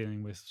depth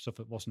dealing with stuff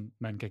that wasn't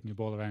men kicking a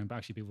ball around, but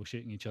actually people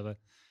shooting each other.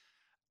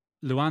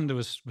 Luanda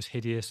was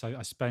hideous.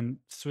 I spent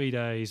 3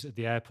 days at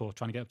the airport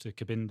trying to get up to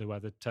Cabinda where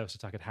the terrorist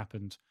attack had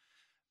happened.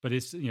 But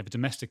it's, the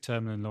domestic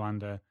terminal in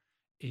Luanda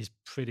is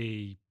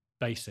pretty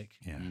basic.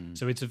 Yeah.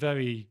 So it's a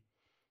very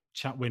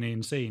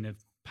Chatwinian scene of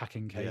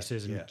packing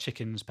cases and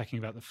chickens pecking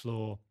about the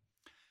floor.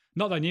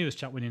 Not that I knew it was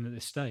Chatwinian at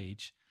this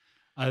stage.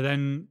 I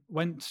then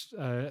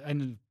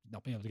ended up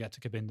not being able to get to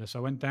Cabinda, so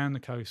I went down the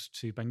coast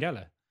to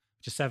Benguela,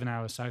 which is 7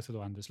 hours south of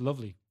Luanda. It's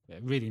lovely,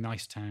 really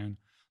nice town,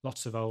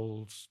 lots of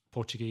old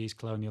Portuguese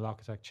colonial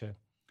architecture.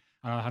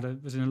 And I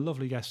was in a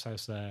lovely guest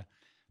house there,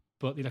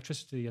 but the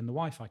electricity and the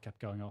Wi-Fi kept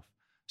going off.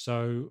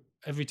 So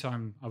every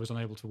time I was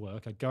unable to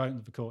work, I'd go out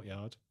into the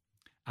courtyard,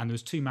 and there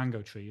was 2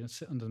 mango trees. I'd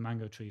sit under the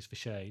mango trees for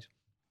shade.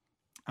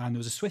 And there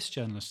was a Swiss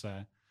journalist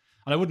there.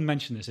 And I wouldn't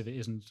mention this if it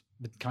isn't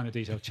the kind of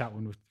detail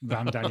Chatwin would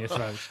ram down your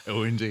throat.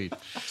 Oh, indeed.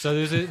 So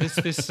there's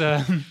this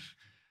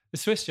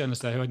Swiss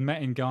journalist there who I'd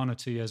met in Ghana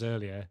 2 years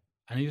earlier,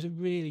 and he was a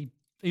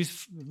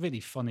really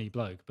funny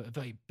bloke, but a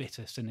very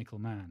bitter, cynical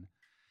man.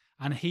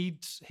 And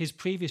his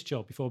previous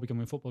job before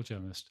becoming a football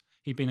journalist,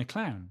 he'd been a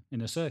clown in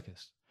a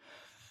circus,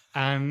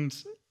 and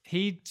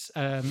his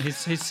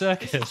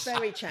circus. This is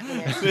very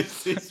Chatwin.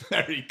 This is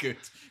very good.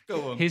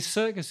 Go on. His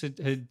circus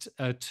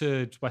had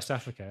toured West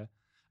Africa.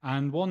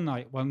 And one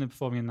night, while they were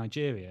performing in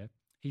Nigeria,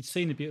 he'd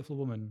seen a beautiful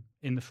woman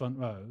in the front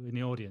row in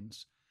the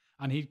audience,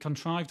 and he'd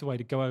contrived a way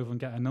to go over and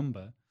get her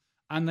number,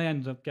 and they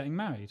ended up getting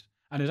married.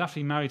 And after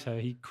he married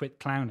her, he quit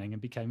clowning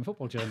and became a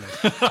football journalist.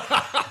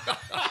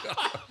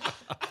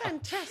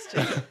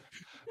 Fantastic.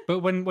 But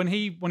when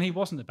he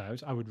wasn't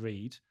about, I would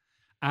read,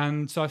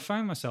 and so I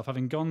found myself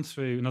having gone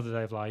through Another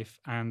Day of Life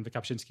and the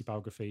Kapuscinski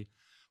biography,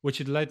 which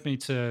had led me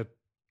to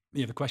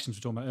the questions we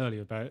were talking about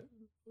earlier about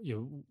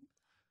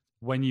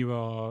when you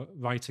are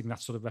writing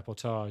that sort of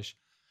reportage,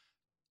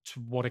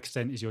 to what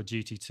extent is your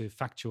duty to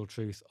factual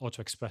truth or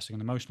to expressing an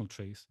emotional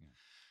truth? Yeah.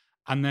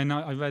 And then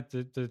I read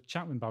the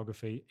Chatwin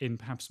biography in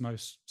perhaps the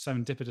most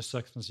serendipitous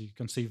circumstances you could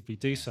conceivably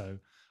do so.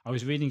 I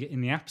was reading it in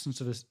the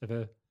absence of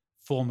a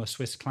former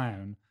Swiss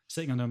clown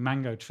sitting under a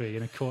mango tree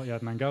in a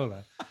courtyard in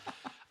Angola.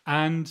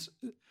 And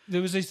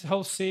there was this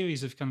whole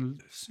series of kind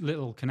of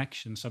little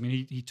connections. I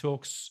mean, he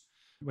talks,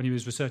 when he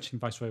was researching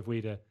Viceroy of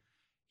Ouida,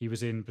 he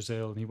was in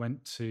Brazil and he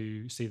went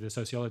to see the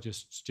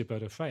sociologist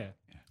Gilberto Freire.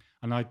 Yeah.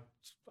 And I'd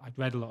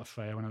read a lot of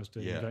Freire when I was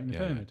doing Inventing the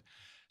Pyramid.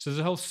 So there's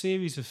a whole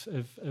series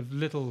of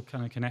little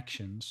kind of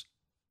connections.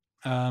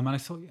 And I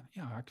thought,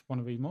 I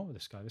want to read more of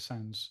this guy. This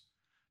sounds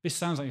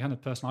like the kind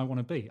of person I want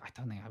to be. I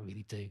don't think I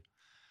really do.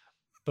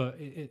 But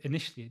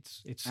initially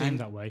it seemed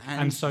that way.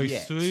 And so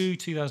through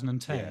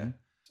 2010,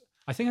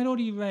 I think I'd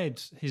already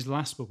read his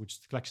last book, which is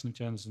The Collection of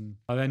Journalism.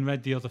 I then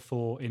read the other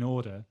 4 in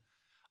order.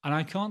 And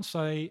I can't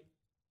say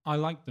I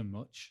liked them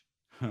much,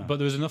 but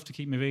there was enough to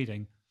keep me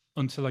reading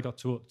until I got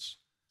to Utz,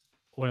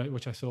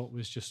 which I thought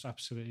was just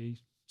absolutely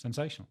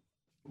sensational.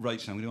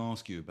 Rachel, I'm going to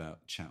ask you about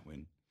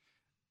Chatwin.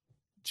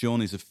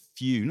 John is a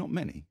few, not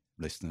many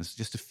listeners,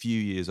 just a few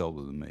years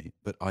older than me,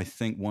 but I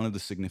think one of the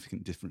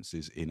significant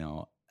differences in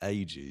our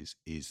ages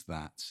is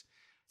that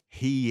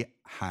he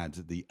had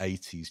the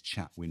 80s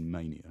Chatwin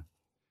mania.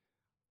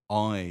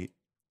 I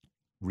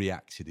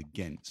reacted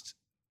against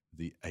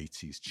the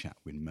 80s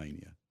Chatwin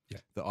mania. Yeah.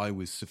 That I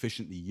was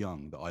sufficiently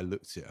young that I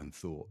looked at it and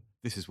thought,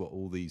 this is what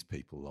all these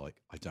people like.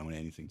 I don't want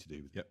anything to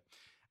do with it.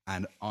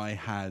 And I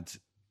had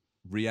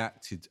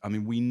reacted. I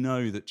mean, we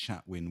know that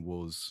Chatwin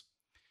was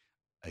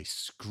a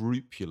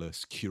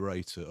scrupulous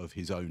curator of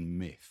his own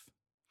myth,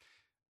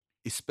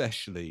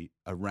 especially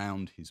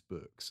around his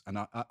books. And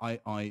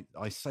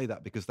I say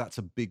that because that's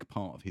a big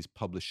part of his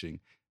publishing.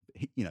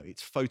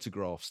 It's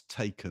photographs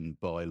taken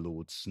by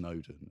Lord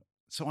Snowdon.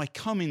 So I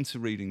come into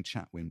reading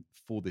Chatwin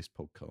for this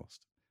podcast.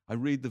 I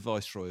read The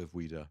Viceroy of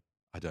Ouida.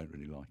 I don't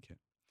really like it.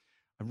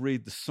 I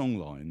read the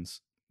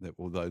songlines, that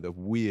although the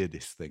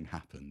weirdest thing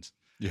happened.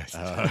 Yes.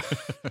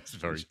 That's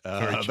very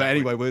but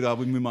anyway,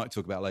 we might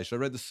talk about it later. I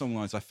read the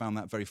songlines. I found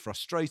that very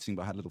frustrating,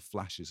 but I had little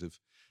flashes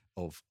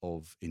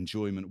of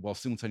enjoyment while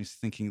simultaneously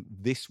thinking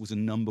this was a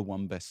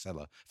 #1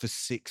 bestseller for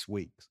 6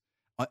 weeks.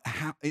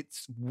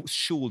 It's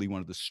surely one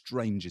of the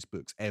strangest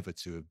books ever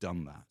to have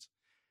done that.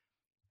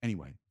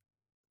 Anyway,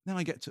 then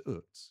I get to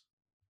Utz.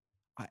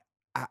 I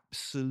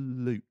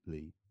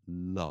absolutely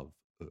love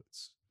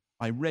Utz.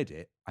 I read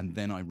it and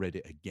then I read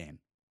it again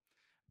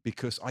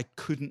because I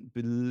couldn't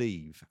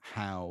believe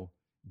how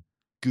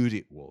good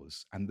it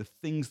was, and the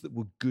things that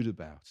were good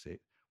about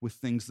it were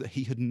things that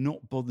he had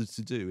not bothered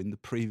to do in the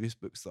previous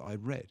books that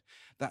I'd read.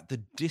 That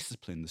the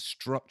discipline, the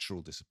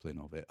structural discipline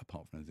of it,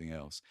 apart from anything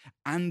else,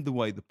 and the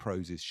way the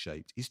prose is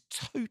shaped is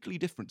totally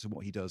different to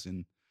what he does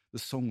in the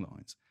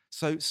songlines.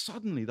 So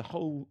suddenly the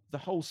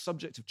whole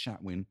subject of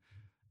Chatwin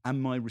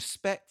and my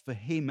respect for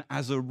him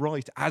as a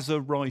writer,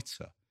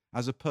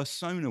 as a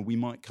persona we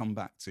might come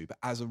back to, but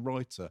as a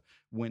writer,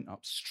 went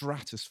up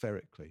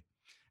stratospherically.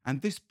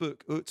 And this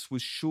book, Utz,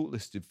 was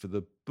shortlisted for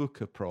the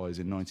Booker Prize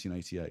in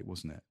 1988,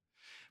 wasn't it?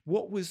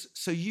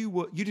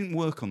 You didn't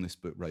work on this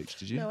book, Rach,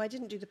 did you? No, I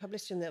didn't do the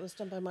publishing. That was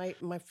done by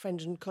my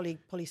friend and colleague,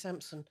 Polly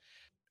Sampson.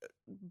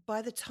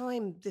 By the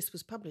time this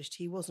was published,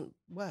 he wasn't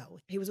well.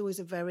 He was always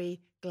a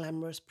very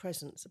glamorous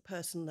presence, a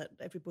person that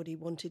everybody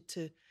wanted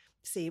to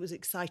see. It was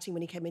exciting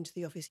when he came into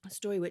the office. A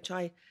story which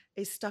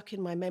is stuck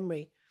in my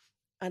memory.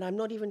 And I'm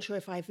not even sure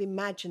if I've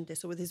imagined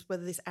this or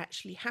whether this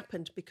actually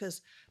happened,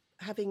 because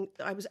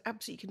I was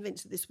absolutely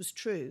convinced that this was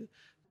true.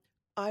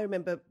 I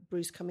remember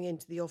Bruce coming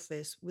into the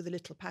office with a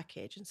little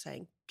package and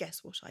saying,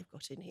 "Guess what I've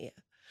got in here?"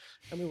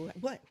 And we were like,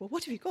 "What? Well,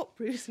 what have you got,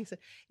 Bruce?" And he said,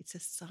 "It's a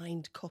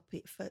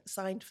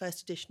signed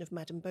first edition of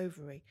Madame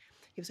Bovary."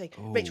 He was saying,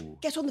 "Rich,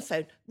 get on the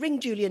phone, ring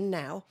Julian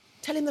now,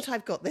 tell him that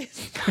I've got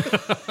this,"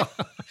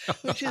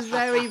 which is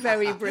very,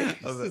 very Bruce.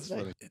 Oh, that's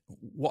funny.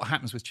 What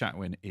happens with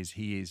Chatwin is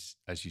he is,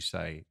 as you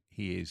say,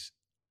 he is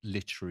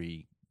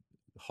literary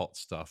hot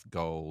stuff,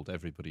 gold,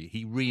 everybody.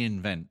 He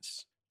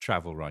reinvents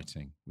travel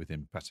writing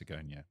within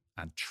Patagonia,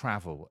 and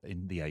travel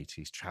in the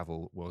 80s,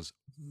 travel was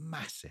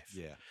massive.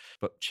 Yeah.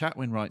 But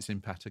Chatwin writes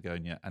in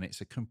Patagonia, and it's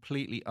a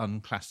completely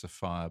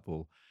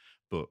unclassifiable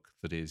book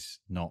that is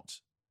not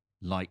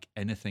like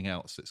anything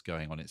else that's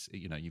going on. It's,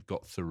 you've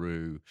got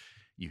Theroux,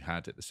 you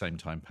had at the same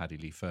time Paddy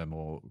Lee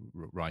Fermor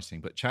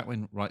writing, but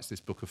Chatwin writes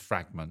this book of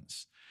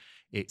fragments.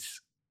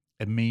 It's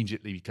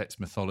immediately gets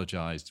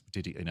mythologized.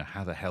 Did he,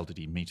 how the hell did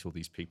he meet all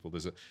these people?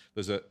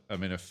 There's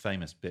a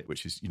famous bit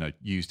which is,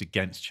 used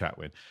against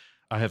Chatwin.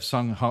 I have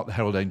sung Hark the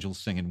Herald Angels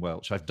Sing in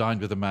Welsh. I've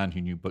dined with a man who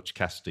knew Butch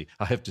Cassidy.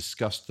 I have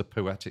discussed the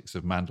poetics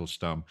of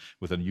Mandelstam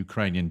with an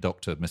Ukrainian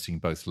doctor missing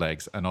both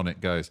legs, and on it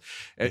goes.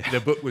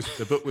 The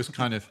book was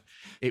kind of,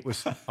 it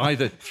was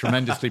either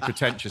tremendously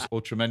pretentious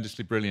or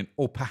tremendously brilliant,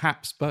 or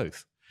perhaps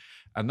both.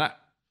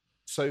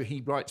 So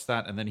he writes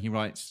that, and then he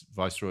writes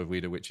Viceroy of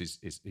Ouida, which is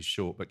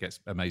short but gets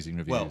amazing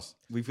reviews. Well,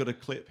 we've got a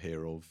clip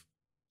here of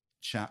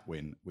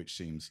Chatwin, which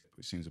seems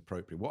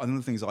appropriate. One of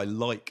the things I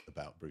like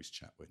about Bruce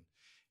Chatwin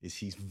is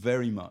he's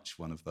very much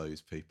one of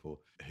those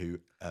people who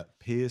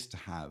appears to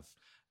have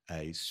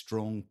a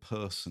strong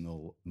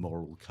personal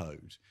moral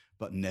code,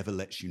 but never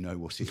lets you know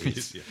what it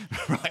is. Yeah.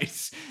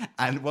 Right?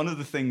 And one of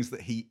the things that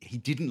he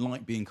didn't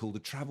like being called a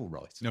travel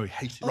writer. No, he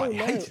hated it. Right,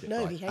 no, hated it.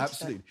 no, right? he hated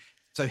Absolutely. that.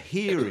 So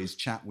here is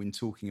Chatwin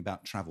talking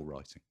about travel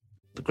writing.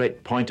 The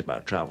great point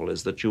about travel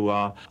is that you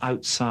are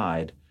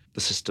outside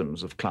the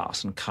systems of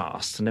class and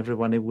caste, and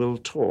everybody will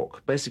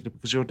talk, basically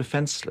because you're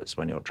defenseless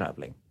when you're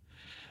traveling.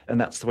 And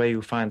that's the way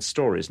you find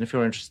stories. And if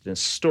you're interested in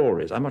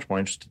stories, I'm much more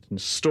interested in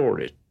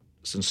stories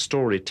and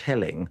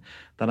storytelling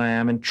than I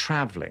am in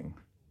traveling.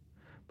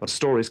 But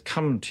stories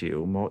come to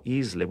you more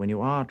easily when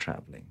you are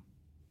traveling.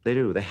 They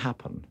do, they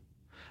happen.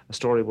 A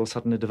story will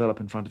suddenly develop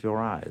in front of your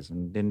eyes,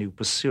 and then you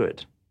pursue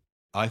it.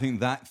 I think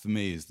that, for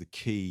me, is the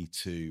key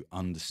to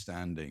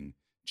understanding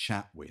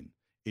Chatwin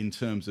in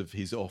terms of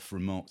his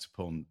oft-remarked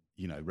upon,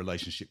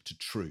 relationship to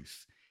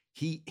truth.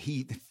 He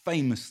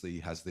famously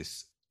has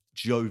this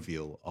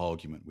jovial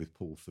argument with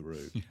Paul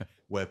Theroux,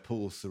 where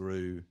Paul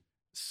Theroux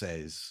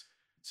says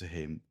to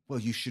him, "Well,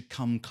 you should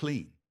come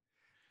clean."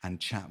 And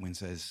Chatwin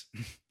says,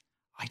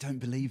 "I don't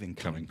believe in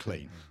coming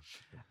clean."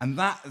 And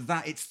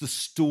that it's the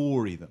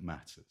story that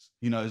matters,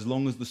 as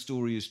long as the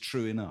story is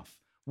true enough.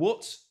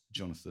 What,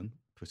 Jonathan,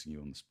 putting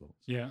you on the spot,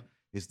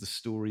 is the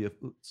story of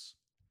Utz?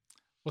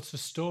 What's the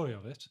story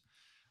of it?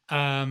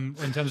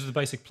 In terms of the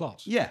basic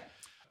plot? Yeah.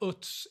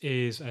 Utz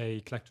is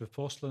a collector of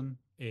porcelain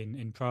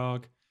in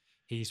Prague.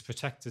 He's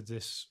protected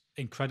this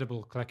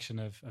incredible collection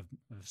of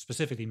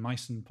specifically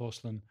Meissen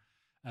porcelain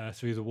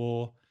through the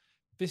war.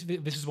 This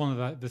is one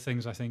of the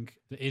things I think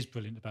that is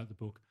brilliant about the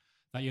book,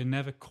 that you're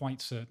never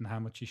quite certain how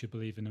much you should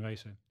believe the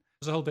narrator.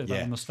 There's a whole bit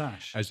about the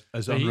moustache.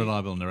 As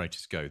unreliable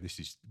narrators go, this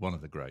is one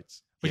of the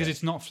greats. Because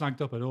it's not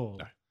flagged up at all.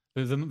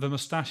 No. The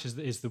moustache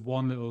is the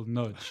one little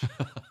nudge.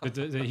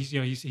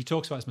 He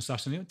talks about his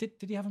moustache, and did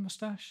he have a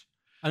moustache?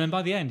 And then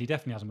by the end, he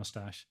definitely has a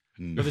moustache.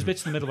 But there's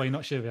bits in the middle where you're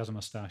not sure if he has a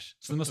moustache.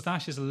 So the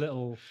moustache is a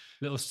little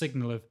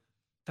signal of,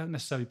 don't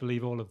necessarily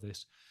believe all of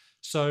this.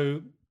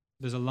 So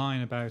there's a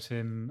line about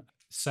him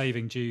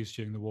saving Jews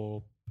during the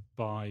war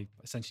by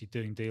essentially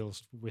doing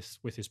deals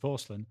with his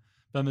porcelain.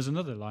 But then there's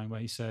another line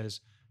where he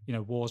says,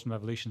 wars and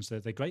revolutions,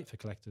 they're great for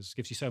collectors.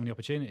 Gives you so many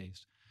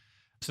opportunities.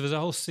 So there's a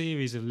whole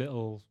series of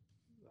little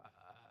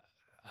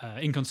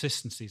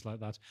inconsistencies like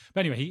that.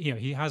 But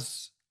anyway,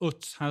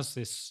 Utz has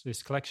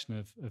this collection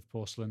of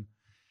porcelain,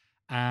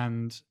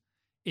 and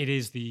it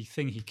is the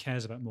thing he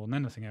cares about more than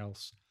anything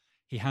else.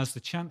 He has the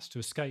chance to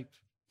escape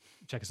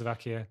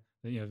Czechoslovakia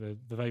the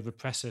very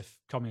repressive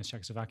communist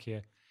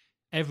Czechoslovakia.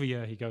 Every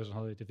year he goes on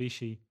holiday to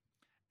Vichy.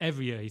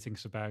 Every year he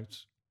thinks about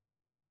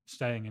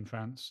staying in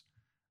France.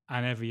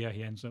 And every year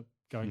he ends up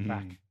going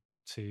back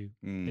to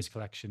his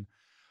collection,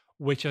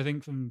 which I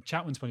think from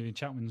Chatwin's point of view,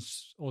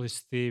 Chatwin's all his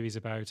theories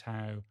about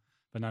how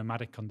the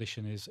nomadic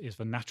condition is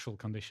the natural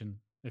condition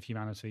of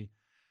humanity.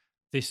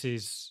 This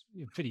is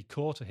pretty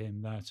core to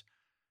him,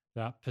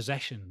 that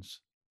possessions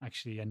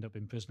actually end up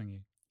imprisoning you.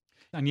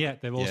 And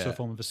yet they're also a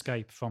form of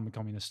escape from the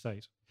communist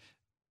state.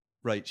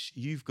 Rach,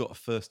 you've got a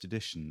first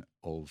edition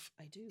of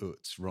I do.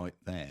 Utz right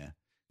there.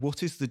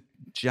 What is the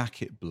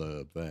jacket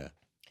blurb there?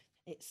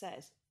 It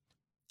says,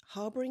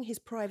 harbouring his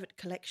private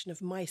collection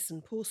of mice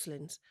and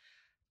porcelains,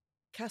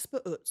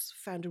 Caspar Utz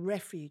found a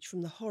refuge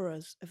from the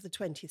horrors of the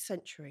 20th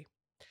century.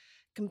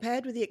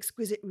 Compared with the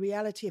exquisite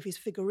reality of his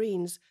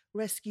figurines,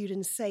 rescued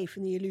and safe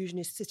in the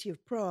illusionist city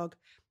of Prague,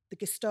 the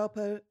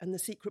Gestapo and the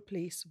secret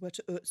police were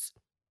to Utz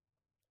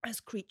as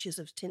creatures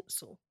of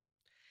tinsel.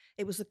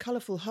 It was the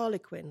colourful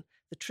harlequin,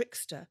 the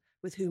trickster,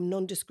 with whom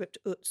nondescript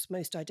Utz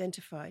most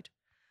identified.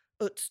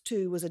 Utz,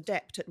 too, was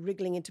adept at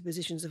wriggling into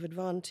positions of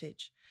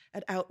advantage,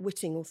 at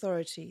outwitting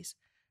authorities,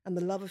 and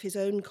the love of his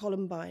own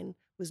Columbine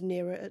was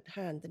nearer at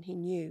hand than he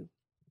knew.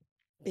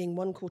 Being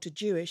 1/4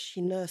 Jewish,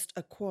 he nursed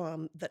a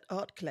qualm that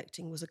art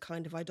collecting was a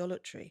kind of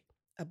idolatry,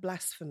 a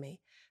blasphemy,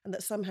 and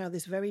that somehow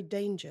this very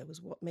danger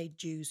was what made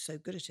Jews so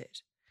good at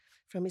it.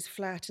 From his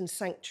flat and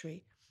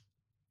sanctuary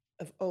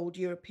of old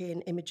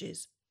European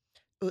images,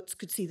 Utz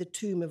could see the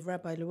tomb of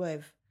Rabbi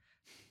Loew,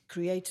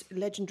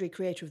 legendary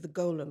creator of the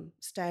golem,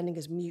 standing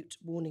as mute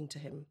warning to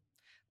him.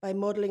 By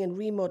modelling and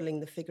remodelling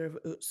the figure of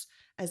Utz,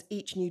 as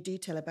each new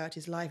detail about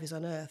his life is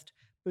unearthed,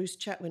 Bruce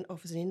Chatwin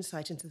offers an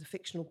insight into the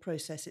fictional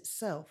process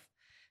itself.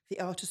 The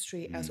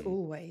artistry, as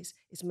always,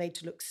 is made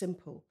to look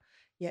simple,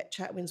 yet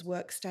Chatwin's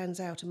work stands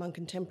out among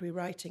contemporary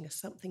writing as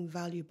something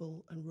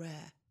valuable and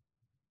rare.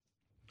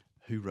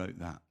 Who wrote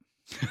that?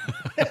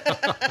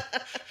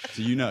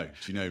 Do you know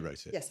who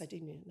wrote it? Yes, I do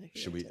know who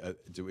Should wrote we?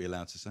 it. Do we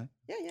allowed to say?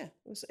 Yeah.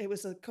 It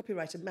was a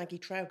copywriter, Maggie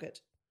Traugott.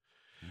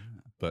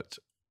 But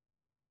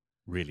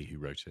really, who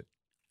wrote it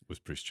was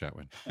Bruce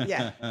Chatwin.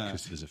 Yeah.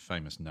 Because there's a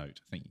famous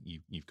note. I think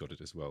you've got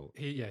it as well.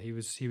 He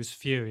was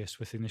furious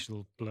with the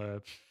initial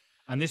blurb.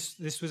 And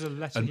this was a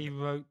letter he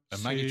wrote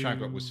And Maggie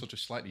Traugott was sort of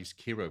slightly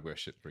hero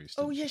worship Bruce.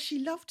 Oh, yes, she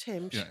loved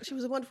him. Yeah. She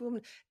was a wonderful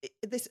woman.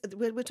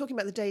 We're talking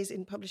about the days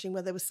in publishing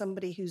where there was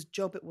somebody whose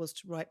job it was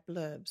to write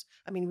blurbs.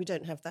 I mean, we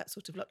don't have that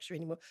sort of luxury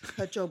anymore.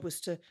 Her job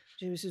was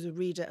she was a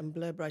reader and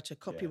blurb writer,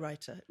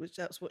 copywriter.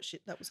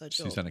 That was her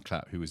job. Susanna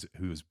Clapp, who was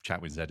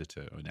Chatwin's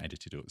editor and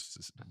edited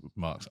it,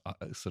 marks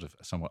sort of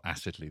somewhat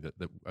acidly that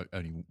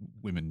only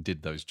women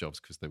did those jobs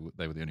because they were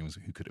the only ones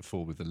who could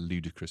afford with the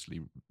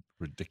ludicrously,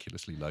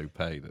 ridiculously low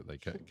pay that they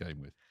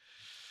came with.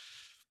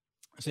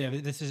 So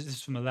this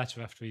is from a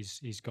letter after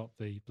he's got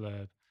the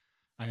blurb,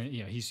 and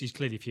he's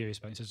clearly furious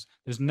about it. He says,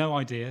 "There's no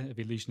idea of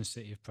the illusionist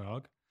city of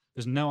Prague.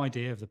 There's no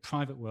idea of the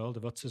private world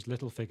of Utz's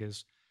little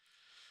figures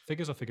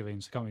or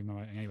figurines. I can't read my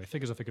writing anyway.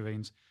 Figures or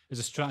figurines is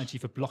a strategy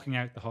for blocking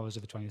out the horrors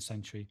of the 20th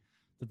century.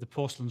 That the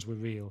porcelains were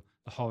real,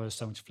 the horrors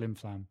so much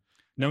flim-flam.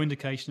 No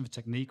indication of a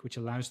technique which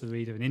allows the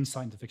reader an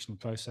insight into the fictional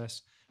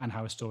process and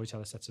how a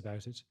storyteller sets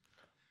about it.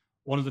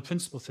 One of the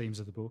principal themes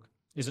of the book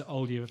is that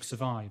old Europe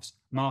survives.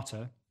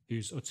 Marta,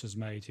 who's Utz's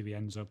maid, who he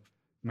ends up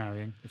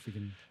marrying, if we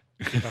can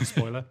give that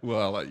spoiler.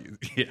 Well,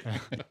 yeah.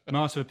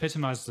 Marta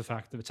epitomizes the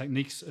fact that the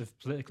techniques of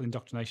political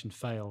indoctrination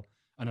fail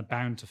and are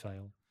bound to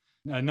fail.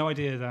 No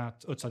idea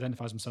that Utz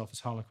identifies himself as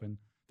Harlequin,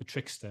 the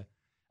trickster,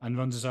 and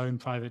runs his own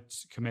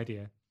private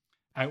commedia,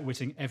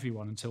 outwitting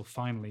everyone until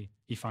finally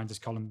he finds his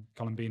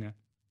Columbina.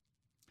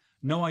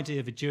 No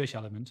idea of a Jewish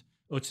element,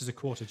 Utz is a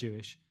quarter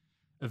Jewish,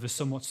 of a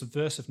somewhat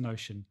subversive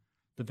notion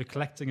that the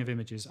collecting of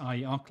images,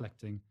 i.e. art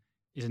collecting,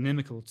 is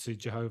inimical to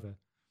Jehovah,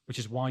 which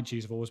is why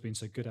Jews have always been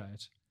so good at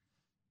it.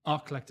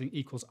 Art collecting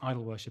equals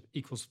idol worship,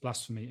 equals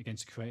blasphemy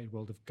against the created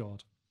world of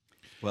God.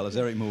 Well, as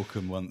Eric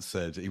Morecambe once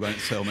said, he won't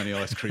sell many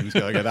ice creams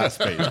going at that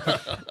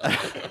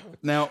speed.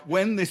 Now,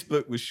 when this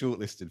book was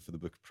shortlisted for the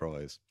Booker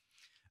Prize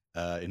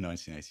in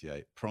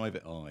 1988,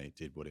 Private Eye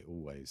did what it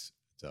always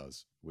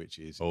does, which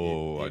is it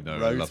I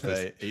wrote love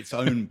this. its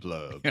own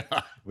blurb,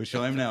 which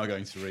I'm now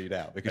going to read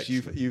out because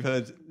you've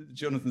heard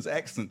Jonathan's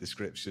excellent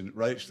description.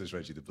 Rachel has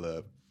read you the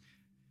blurb.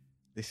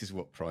 This is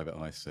what Private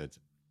Eye said.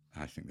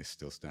 I think this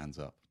still stands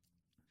up.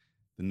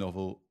 The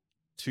novel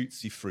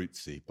Tootsie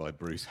Fruitsy by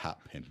Bruce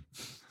Chatwin.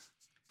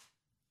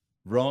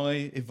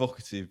 Wry,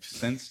 evocative,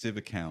 sensitive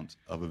account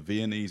of a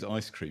Viennese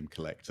ice cream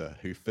collector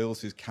who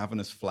fills his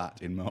cavernous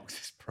flat in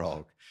Marxist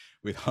Prague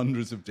with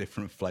hundreds of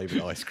different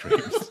flavoured ice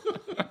creams.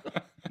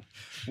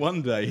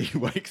 One day he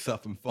wakes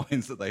up and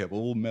finds that they have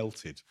all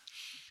melted.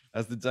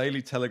 As the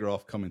Daily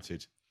Telegraph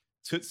commented,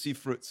 Tootsie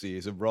Fruitsy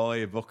is a wry,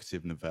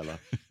 evocative novella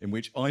in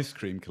which ice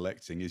cream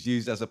collecting is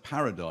used as a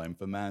paradigm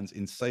for man's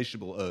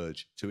insatiable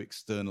urge to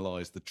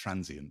externalise the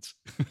transient.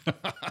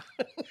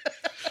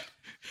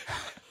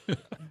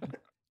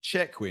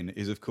 Chatwin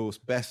is, of course,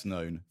 best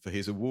known for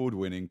his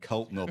award-winning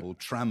cult novel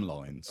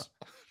Tramlines,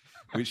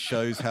 which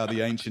shows how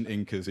the ancient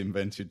Incas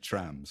invented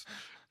trams.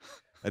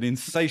 An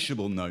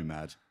insatiable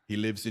nomad, he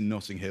lives in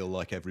Notting Hill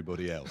like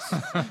everybody else.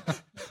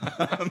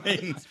 I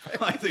mean,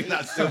 I think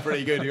that's still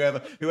pretty good.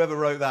 Whoever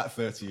wrote that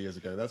 30 years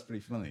ago, that's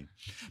pretty funny.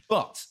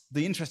 But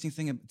the interesting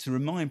thing to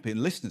remind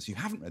people, listeners who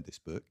haven't read this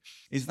book,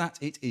 is that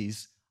it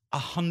is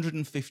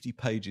 150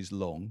 pages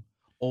long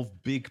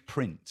of big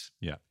print.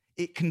 Yeah.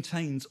 It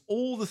contains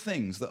all the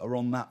things that are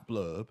on that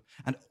blurb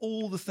and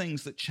all the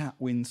things that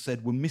Chatwin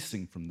said were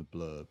missing from the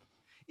blurb.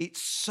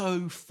 It's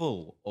so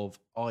full of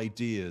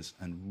ideas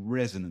and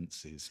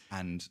resonances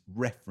and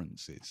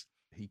references.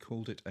 He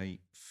called it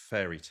a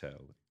fairy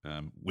tale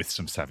with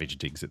some savage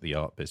digs at the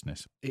art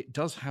business. It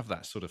does have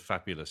that sort of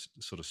fabulous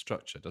sort of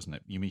structure, doesn't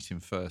it? You meet him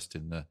first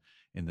in the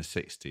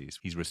 60s.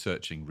 He's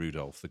researching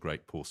Rudolph, the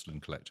great porcelain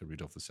collector,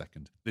 Rudolph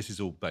II. This is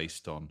all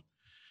based on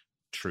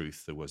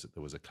truth. There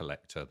was a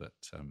collector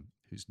that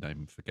whose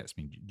name forgets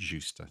me,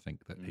 Just, I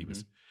think, that he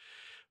was.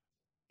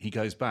 He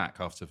goes back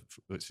after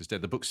Utz's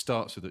dead. The book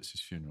starts with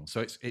Utz's funeral,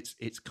 so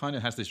it's kind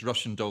of has this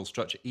Russian doll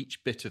structure.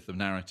 Each bit of the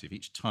narrative,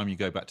 each time you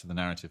go back to the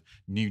narrative,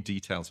 new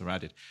details are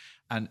added,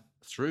 and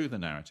through the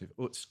narrative,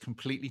 Utz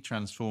completely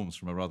transforms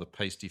from a rather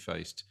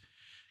pasty-faced,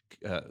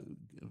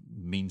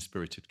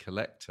 mean-spirited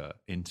collector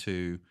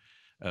into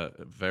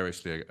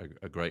variously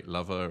a great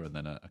lover, and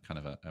then a kind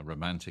of a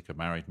romantic, a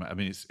married man. I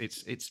mean,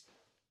 it's.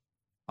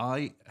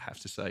 I have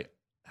to say,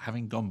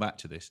 having gone back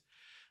to this.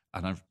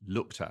 And I've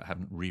looked at, I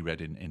haven't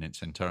reread in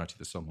its entirety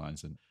the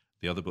songlines, and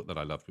the other book that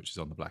I loved, which is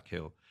On the Black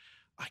Hill,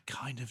 I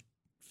kind of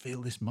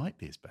feel this might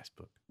be his best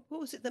book. What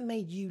was it that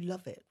made you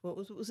love it? What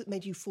was it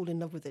made you fall in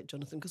love with it,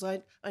 Jonathan? Because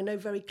I know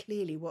very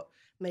clearly what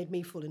made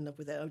me fall in love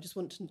with it. I just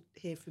want to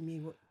hear from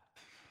you.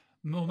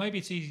 Well, maybe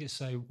it's easy to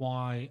say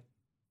why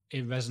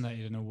it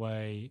resonated in a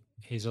way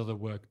his other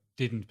work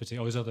didn't,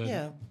 particularly, or his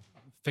other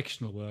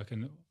fictional work.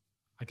 And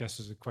I guess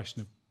there's a question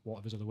of what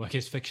of his other work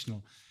is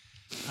fictional.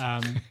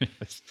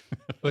 Yes.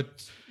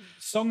 But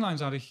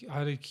songlines I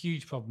had a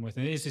huge problem with,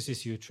 and it is this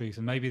issue of truth,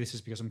 and maybe this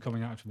is because I'm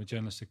coming out from a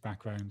journalistic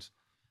background,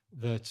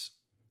 that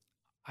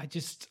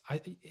it's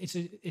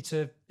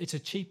a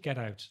cheap get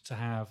out to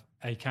have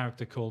a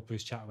character called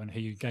Bruce Chatwin who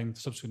you again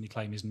subsequently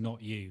claim is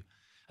not you.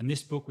 And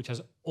this book, which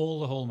has all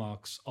the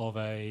hallmarks of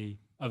a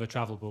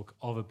travel book,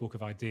 of a book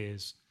of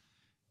ideas,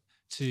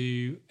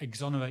 to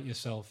exonerate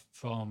yourself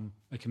from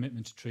a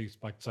commitment to truth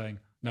by saying,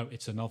 no,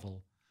 it's a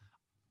novel.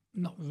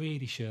 Not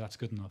really sure that's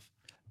good enough.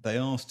 They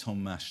asked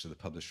Tom Mash, the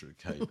publisher of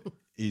Cape,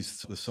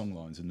 is the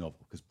songlines a novel?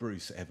 Because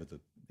Bruce, it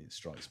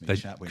strikes me,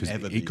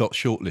 Chatwin, he got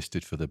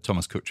shortlisted for the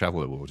Thomas Cook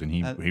Travel Award, and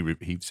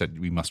he said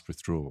we must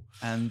withdraw.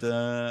 And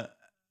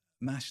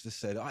Mash just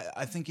said,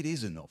 I think it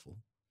is a novel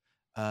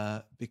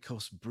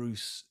because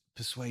Bruce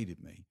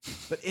persuaded me.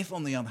 But if,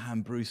 on the other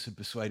hand, Bruce had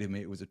persuaded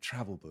me it was a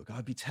travel book,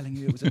 I'd be telling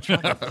you it was a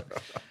travel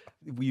book.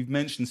 We've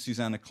mentioned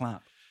Susanna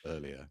Clapp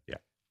earlier.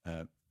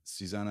 Yeah,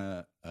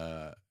 Susanna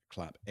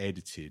Clapp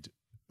edited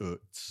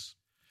Utz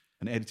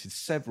and edited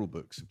several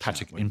books of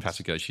in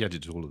Patagonia. She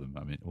edited all of them.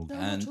 I mean,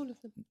 not all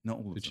of them. Not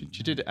all of them.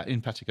 She did it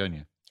in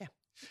Patagonia. Yeah.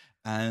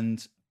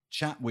 And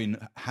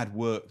Chatwin had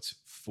worked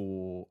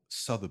for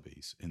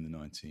Sotheby's in the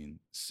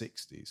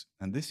 1960s.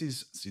 And this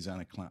is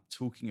Susanna Clapp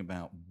talking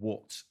about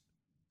what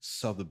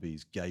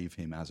Sotheby's gave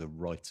him as a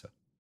writer.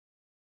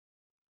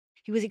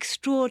 He was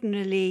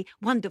extraordinarily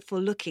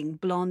wonderful looking,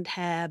 blonde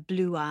hair,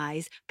 blue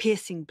eyes,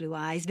 piercing blue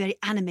eyes, very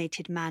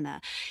animated manner.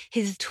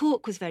 His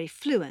talk was very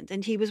fluent,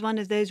 and he was one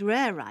of those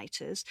rare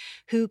writers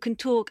who can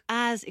talk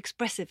as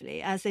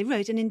expressively as they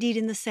wrote, and indeed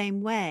in the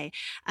same way.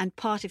 And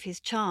part of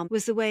his charm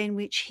was the way in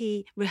which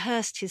he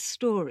rehearsed his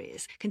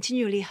stories,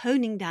 continually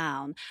honing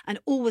down and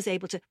always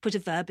able to put a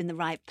verb in the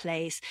right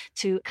place,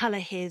 to colour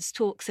his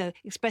talk so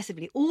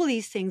expressively. All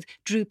these things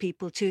drew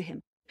people to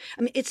him.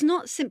 I mean, it's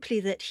not simply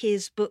that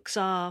his books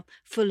are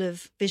full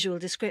of visual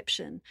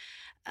description,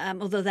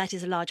 although that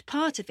is a large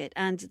part of it.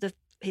 And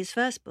his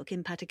first book,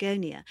 In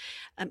Patagonia,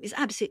 is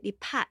absolutely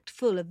packed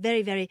full of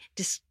very, very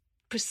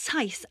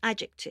precise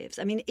adjectives.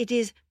 I mean, it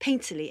is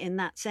painterly in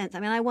that sense. I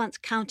mean, I once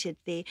counted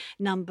the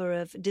number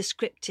of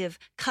descriptive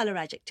colour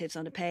adjectives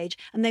on a page,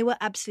 and they were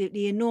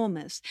absolutely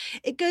enormous.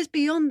 It goes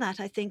beyond that,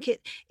 I think.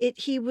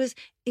 He was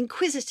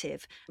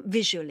inquisitive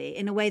visually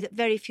in a way that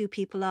very few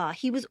people are.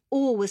 He was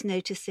always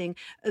noticing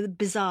the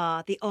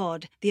bizarre, the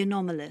odd, the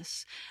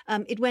anomalous.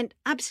 It went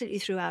absolutely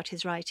throughout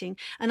his writing.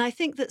 And I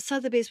think that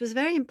Sotheby's was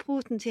very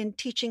important in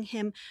teaching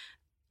him,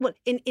 well,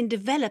 in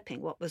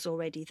developing what was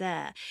already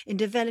there, in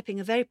developing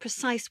a very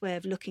precise way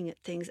of looking at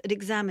things, at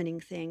examining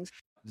things.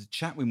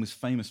 Chatwin was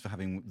famous for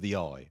having the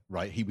eye,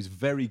 right? He was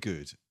very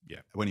good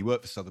when he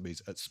worked for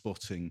Sotheby's at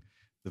spotting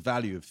the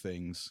value of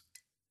things,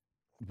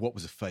 what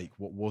was a fake,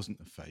 what wasn't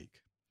a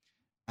fake.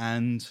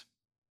 And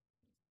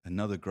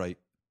another great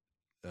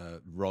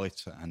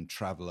writer and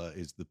traveller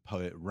is the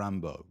poet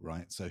Rimbaud,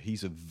 right? So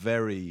he's a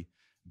very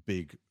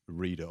big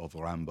reader of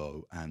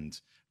Rimbaud,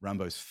 and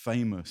Rimbaud's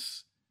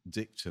famous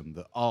dictum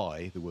that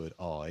the word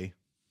I,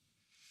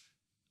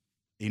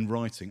 in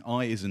writing,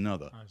 I is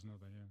another. I is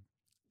another, yeah.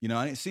 You know,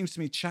 and it seems to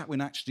me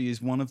Chatwin actually is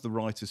one of the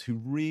writers who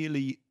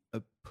really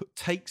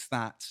takes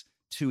that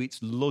to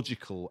its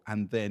logical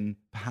and then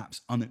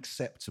perhaps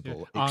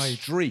unacceptable Yeah.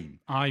 extreme.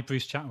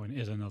 Bruce Chatwin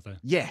is another.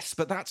 Yes,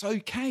 but that's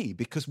okay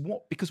because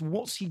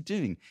what's he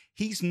doing?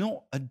 He's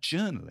not a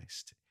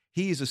journalist.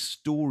 He is a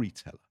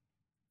storyteller.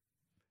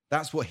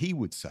 That's what he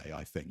would say,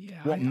 I think.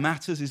 Yeah, what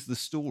matters is the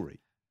story.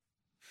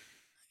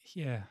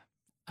 Yeah.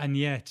 And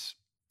yet,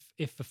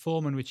 if the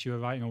form in which you are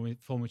writing or the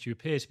form in which you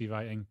appear to be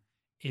writing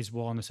is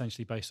one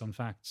essentially based on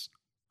facts,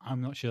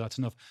 I'm not sure that's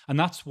enough. And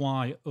that's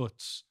why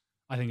Utz,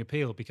 I think,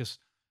 appeal, because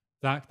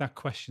that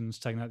question's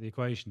taken out of the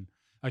equation.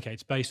 Okay,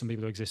 it's based on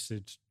people who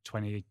existed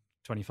 20,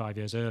 25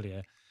 years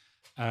earlier,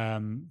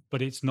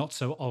 but it's not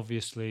so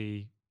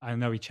obviously, I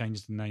know he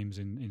changed the names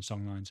in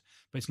songlines,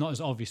 but it's not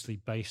as obviously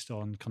based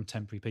on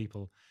contemporary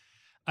people.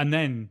 And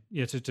then,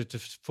 to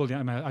fully,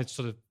 I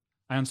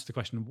answered the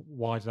question,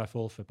 why did I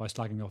fall for it, by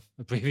slagging off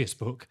a previous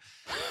book.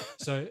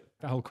 So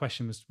that whole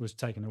question was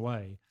taken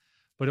away.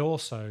 But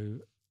also,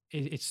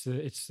 it's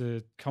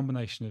the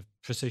combination of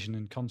precision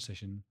and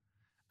concision,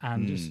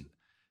 and just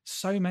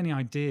so many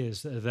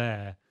ideas that are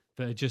there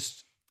that are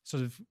just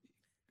sort of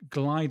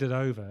glided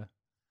over.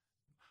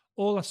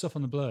 All that stuff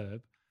on the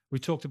blurb. We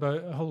talked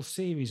about a whole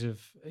series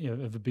of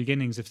of the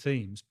beginnings of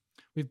themes.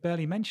 We've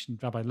barely mentioned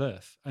Rabbi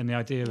Lerth and the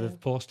idea of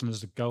porcelain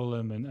as a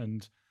golem,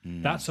 and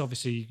that's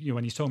obviously,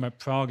 when he's talking about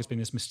Prague as being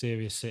this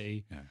mysterious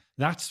city,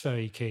 that's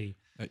very key.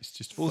 It's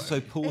just also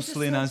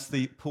porcelain as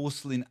the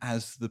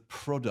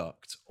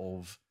product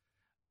of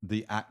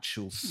the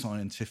actual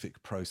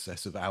scientific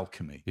process of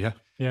alchemy. Yeah.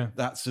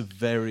 That's a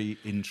very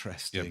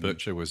interesting. Yeah,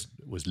 Butcher was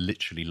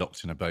literally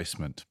locked in a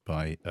basement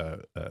by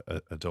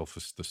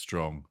Adolphus the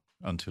Strong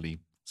until he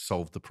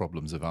solved the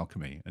problems of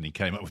alchemy, and he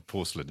came up with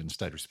porcelain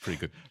instead, which is pretty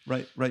good.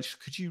 Right, Rachel,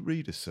 could you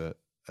read us a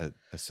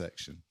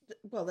section?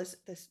 Well,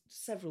 there's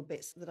several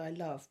bits that I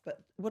love,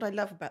 but what I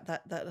love about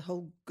that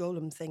whole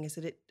golem thing is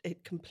that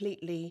it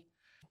completely,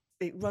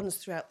 it runs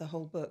throughout the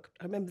whole book.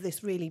 I remember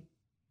this really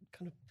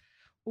kind of,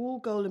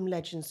 all golem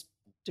legends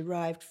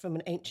derived from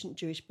an ancient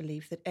Jewish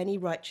belief that any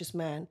righteous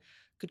man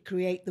could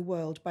create the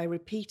world by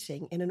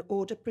repeating, in an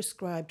order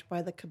prescribed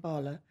by the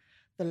Kabbalah,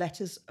 the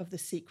letters of the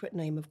secret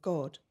name of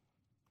God.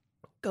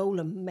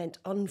 Golem meant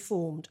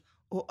unformed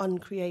or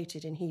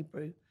uncreated in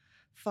Hebrew.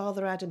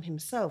 Father Adam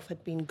himself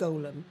had been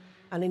golem,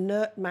 an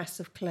inert mass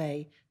of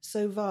clay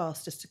so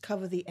vast as to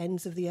cover the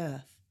ends of the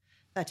earth,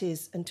 that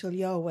is, until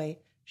Yahweh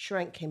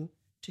shrank him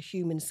to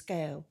human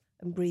scale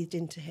and breathed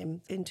into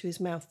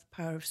his mouth, the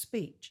power of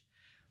speech.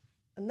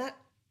 And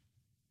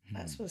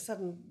that's sort of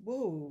sudden,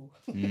 whoa.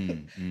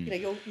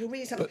 You're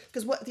reading something.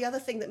 Because what the other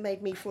thing that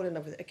made me fall in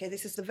love with it, okay,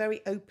 this is the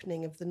very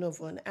opening of the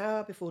novel. An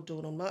hour before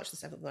dawn on March the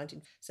 7th,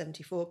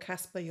 1974,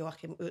 Caspar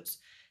Joachim Utz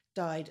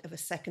died of a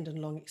second and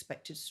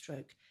long-expected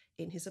stroke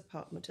in his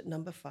apartment at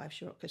number 5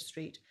 Shirokko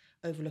Street,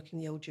 overlooking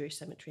the old Jewish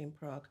cemetery in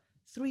Prague.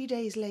 3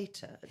 days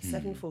later, at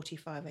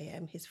 7:45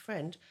 a.m., his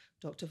friend,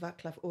 Dr.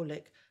 Václav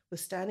Orlik,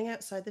 was standing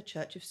outside the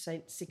church of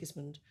St.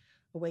 Sigismund,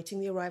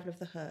 awaiting the arrival of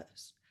the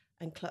hearse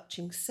and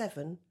clutching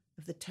 7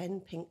 of the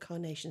 10 pink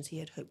carnations he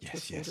had hoped to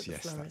afford at the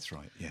florist. Yes, that's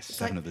right. Yes, It's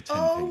 7 like, of the 10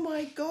 oh pink.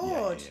 my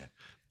God. Yeah.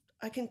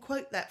 I can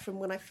quote that from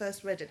when I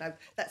first read it.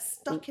 That's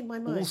stuck in my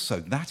mind. Also,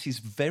 that is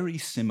very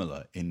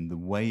similar in the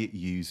way it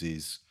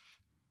uses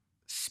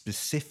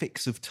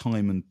specifics of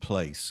time and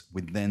place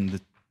with then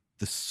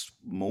the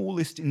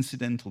smallest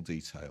incidental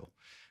detail.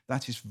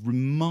 That is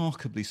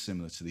remarkably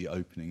similar to the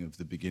opening of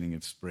The Beginning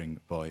of Spring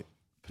by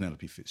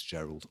Penelope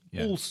Fitzgerald,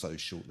 also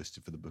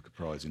shortlisted for the Booker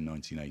Prize in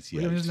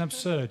 1988. It was an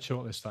absurd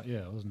shortlist that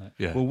year, wasn't it?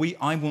 Yeah. Well,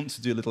 I want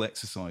to do a little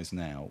exercise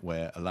now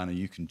where, Alana,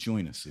 you can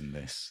join us in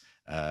this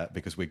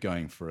because we're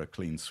going for a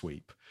clean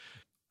sweep.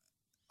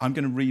 I'm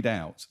going to read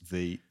out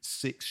the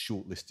 6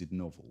 shortlisted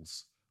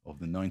novels of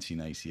the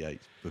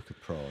 1988 Booker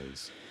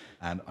Prize,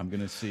 and I'm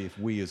going to see if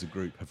we as a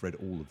group have read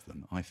all of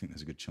them. I think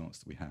there's a good chance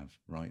that we have,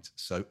 right?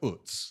 So,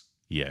 Utz.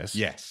 Yes.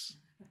 Yes.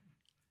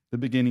 The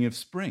Beginning of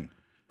Spring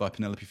by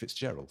Penelope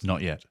Fitzgerald.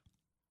 Not yet.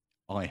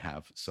 I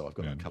have, so I've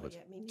got them covered. Yeah,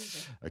 me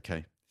neither.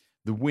 Okay.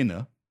 The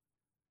Winner,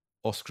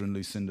 Oscar and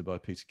Lucinda by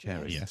Peter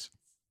Carey. Yes.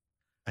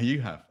 And you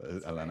have,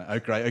 Alana. Oh,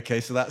 great.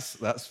 Okay, so that's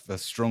a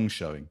strong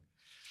showing.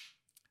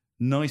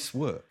 Nice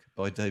Work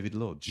by David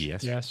Lodge.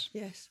 Yes. Yes.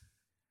 Yes.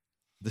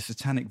 The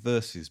Satanic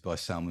Verses by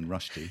Salman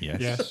Rushdie. Yes.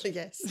 Yes.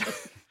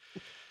 Yes.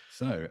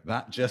 So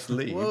that just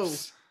leaves Whoa.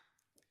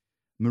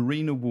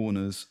 Marina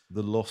Warner's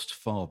The Lost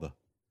Father.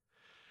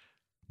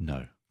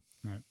 No.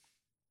 No.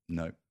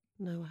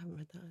 No, I haven't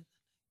read that either.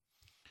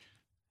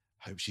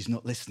 Hope she's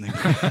not listening.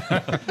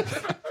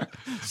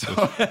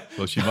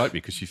 Well, she might be,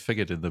 because she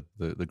figured in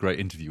the great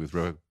interview with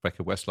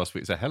Rebecca West last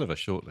week. It's a hell of a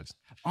shortlist.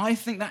 I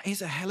think that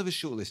is a hell of a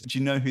shortlist. Do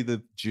you know who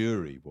the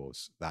jury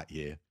was that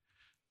year?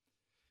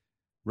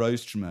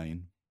 Rose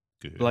Tremaine,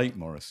 Good. Blake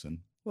Morrison,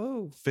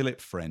 Whoa. Philip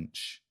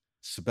French,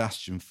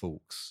 Sebastian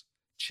Fawkes,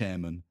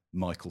 Chairman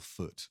Michael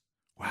Foote.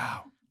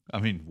 Wow. I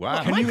mean,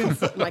 wow. Michael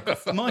Foot.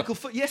 Michael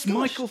Foote, yes, Gosh,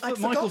 Michael I'd Foote.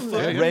 Michael forgotten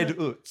Foote that. read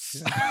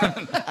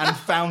Utz and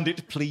found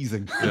it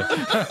pleasing.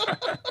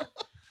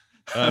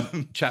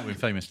 Chatwin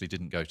famously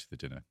didn't go to the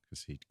dinner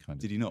because he kind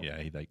of Did he not? Yeah,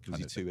 Was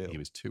he too ill? He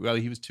was too well.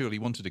 He was too ill. He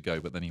wanted to go,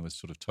 but then he was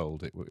sort of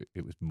told it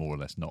was more or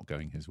less not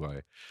going his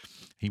way.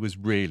 He was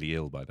really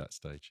ill by that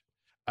stage.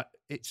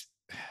 It's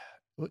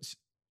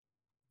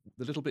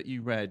the little bit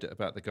you read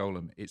about the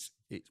golem. It's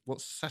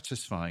what's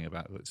satisfying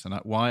about it, and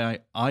why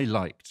I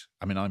liked.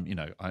 I mean,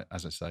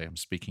 as I say, I'm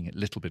speaking a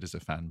little bit as a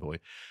fanboy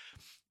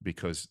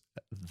because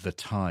the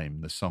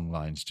song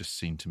lines just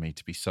seem to me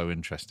to be so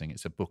interesting.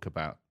 It's a book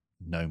about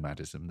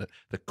nomadism.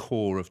 The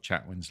core of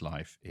Chatwin's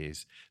life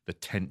is the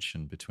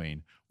tension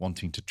between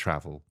wanting to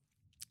travel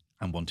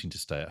and wanting to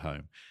stay at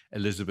home.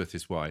 Elizabeth,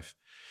 his wife,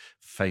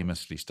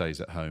 famously stays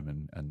at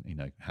home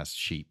and has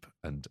sheep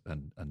and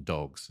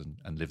dogs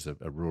and lives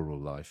a rural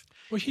life.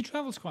 Well, she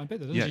travels quite a bit,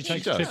 doesn't Yeah, she? she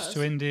Takes does. trips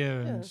to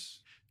India and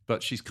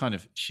But she's I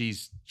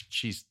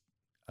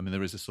mean,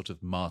 there is a sort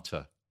of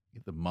martyr,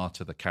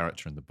 the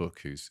character in the book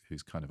who's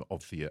kind of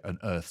an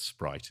earth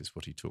sprite is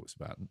what he talks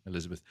about,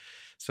 Elizabeth.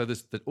 So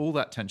there's all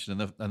that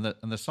tension and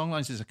the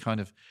songlines is a kind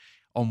of,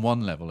 on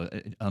one level,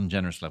 an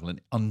ungenerous level,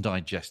 an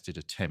undigested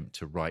attempt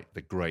to write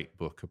the great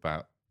book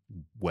about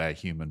where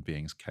human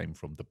beings came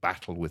from, the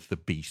battle with the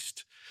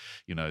beast,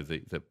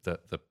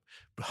 the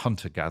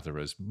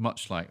hunter-gatherers,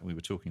 much like we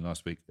were talking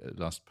last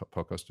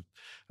podcast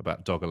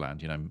about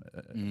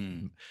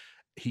Doggerland.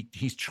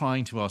 He's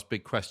trying to ask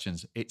big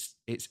questions. It's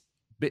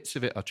bits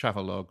of it are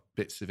travelogue,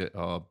 bits of it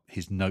are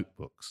his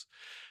notebooks.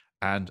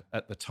 And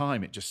at the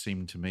time, it just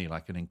seemed to me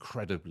like an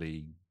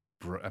incredibly,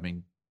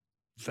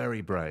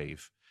 very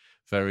brave,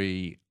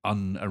 very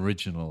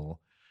unoriginal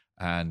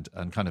and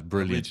kind of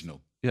brilliant.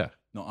 Original. Yeah.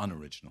 Not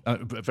unoriginal.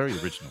 Very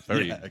original.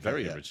 Very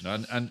Yeah.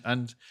 original.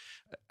 And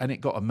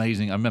it got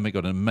amazing. I remember it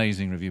got an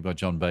amazing review by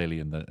John Bailey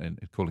in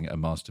calling it a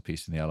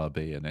masterpiece in the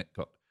LRB, and it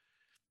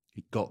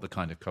got the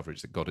kind of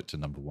coverage that got it to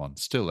number one.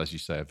 Still, as you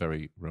say, a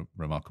very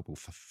remarkable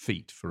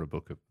feat for a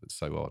book that's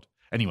so odd.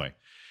 Anyway,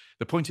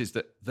 the point is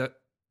that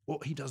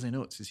what he does in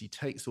Utz is he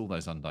takes all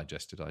those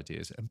undigested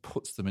ideas and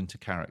puts them into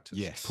characters,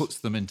 puts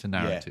them into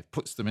narrative,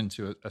 puts them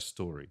into a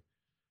story.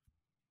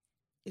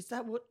 Is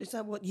that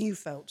what you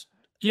felt?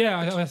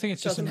 Yeah, I think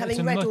it's just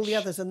having read all the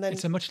others, and then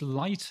it's a much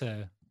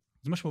lighter,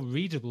 it's a much more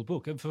readable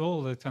book, and for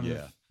all the kind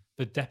of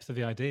the depth of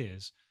the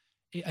ideas.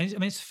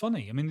 It's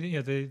funny. I mean,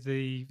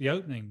 the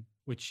opening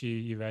which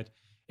you read,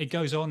 it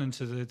goes on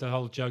into the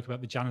whole joke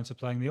about the janitor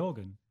playing the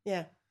organ.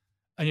 Yeah.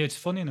 And it's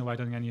funny in a way. I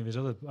don't think any of his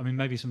other. I mean,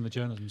 maybe some of the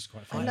journalism's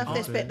quite funny. I love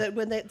this bit that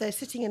when they're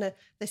sitting in a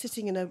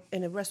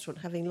restaurant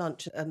having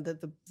lunch, and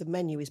the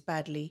menu is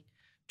badly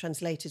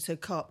translated, so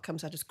carp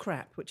comes out as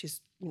crap, which is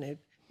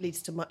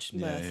leads to much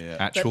mirth. Yeah.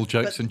 Actual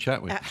jokes in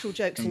Chatwin. Actual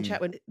jokes in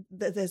Chatwin.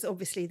 There's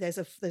obviously there's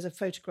a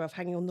photograph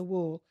hanging on the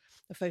wall,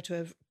 a photo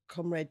of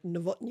Comrade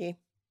Novotny.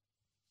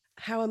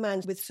 How a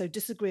man with so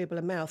disagreeable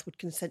a mouth would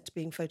consent to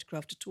being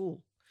photographed at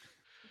all,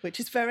 which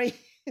is very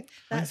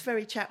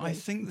very Chatwin. I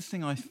think the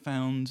thing I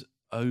found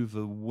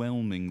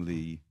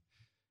overwhelmingly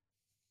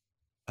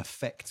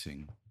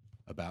affecting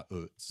about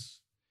Utz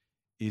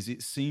is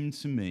it seemed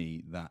to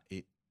me that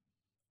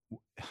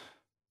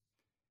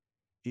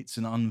it's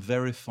an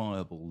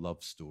unverifiable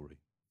love story.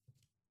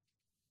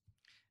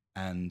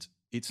 And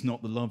it's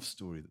not the love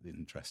story that's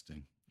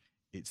interesting.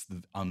 It's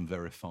the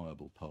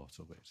unverifiable part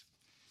of it.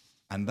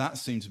 And that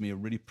seemed to me a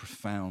really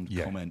profound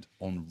comment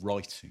on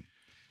writing.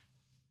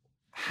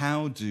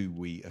 How do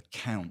we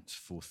account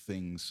for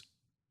things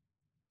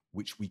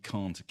which we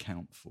can't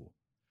account for?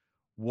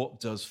 What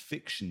does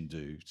fiction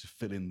do to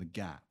fill in the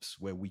gaps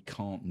where we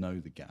can't know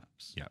the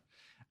gaps? Yeah.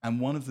 And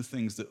one of the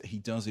things that he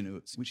does in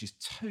Utz, which is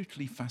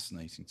totally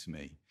fascinating to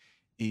me,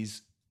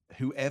 is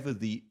whoever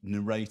the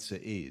narrator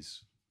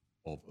is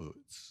of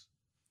Utz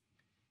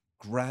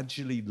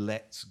gradually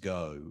lets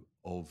go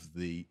of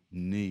the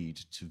need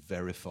to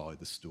verify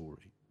the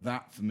story.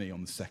 That, for me,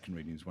 on the second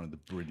reading, is one of the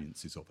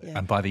brilliances of it. Yeah.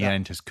 And by the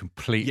end has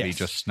completely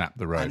just snapped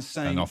the rope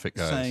and off it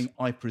goes. Saying,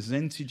 I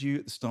presented you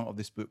at the start of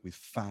this book with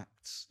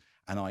facts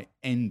and I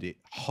end it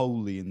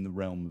wholly in the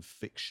realm of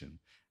fiction.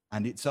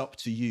 And it's up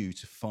to you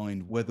to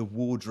find where the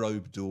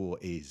wardrobe door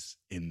is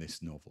in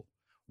this novel.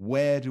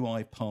 Where do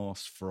I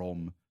pass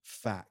from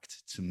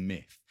fact to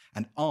myth?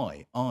 And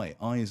I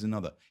is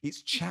another.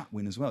 It's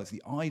Chatwin as well. It's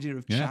the idea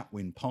of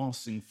Chatwin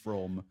passing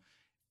from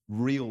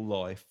real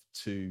life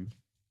to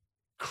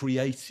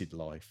created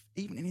life.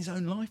 Even in his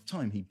own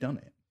lifetime, he'd done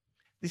it.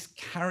 This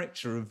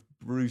character of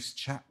Bruce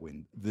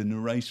Chatwin, the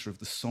narrator of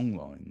the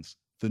songlines,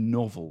 the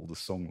novel, the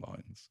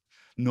songlines,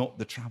 not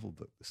the travel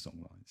book, the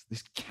songlines.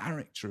 This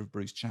character of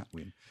Bruce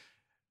Chatwin,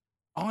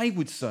 I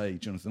would say,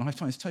 Jonathan, I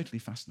find it's totally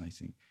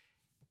fascinating.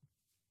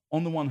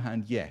 On the one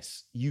hand,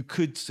 yes, you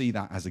could see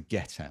that as a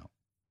Get Out,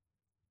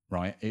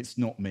 right? It's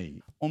not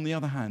me. On the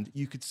other hand,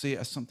 you could see it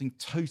as something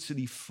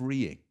totally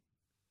freeing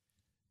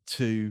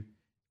to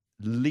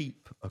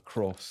leap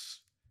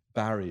across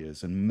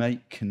barriers and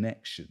make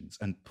connections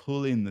and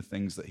pull in the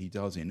things that he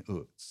does in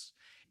Utz.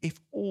 If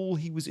all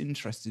he was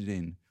interested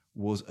in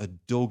was a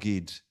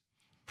dogged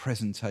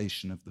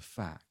presentation of the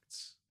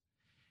facts,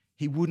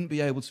 he wouldn't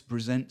be able to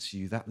present to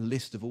you that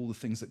list of all the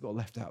things that got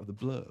left out of the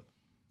blurb.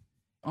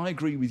 I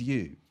agree with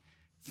you.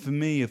 for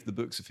me, of the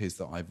books of his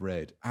that I've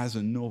read as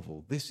a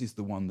novel, this is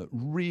the one that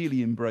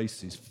really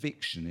embraces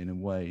fiction in a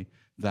way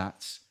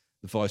that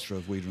The Viceroy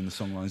of Ouida and the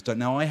Songlines don't.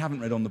 Now, I haven't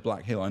read On the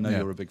Black Hill. I know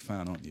you're a big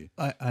fan, aren't you?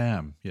 I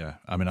am, yeah.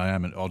 I mean, I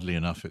am, and oddly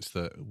enough, it's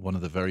one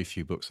of the very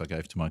few books I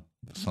gave to my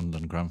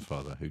Sunderland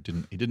grandfather, who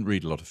didn't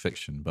read a lot of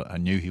fiction, but I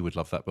knew he would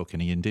love that book,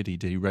 and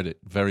he read it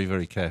very,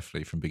 very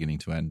carefully from beginning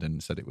to end,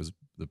 and said it was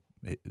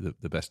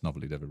the best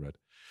novel he'd ever read,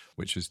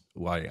 which is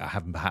why I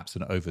have perhaps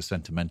an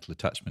over-sentimental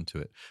attachment to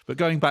it. But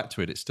going back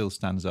to it, it still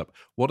stands up.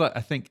 What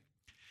I think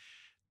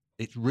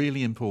it's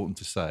really important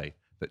to say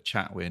that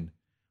Chatwin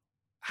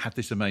had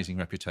this amazing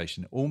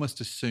reputation almost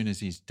as soon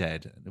as he's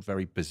dead. A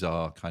very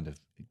bizarre kind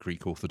of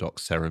Greek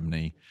Orthodox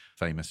ceremony.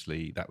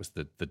 Famously, that was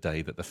the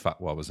day that the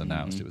fatwa was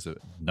announced. It was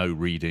no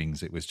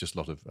readings. It was just a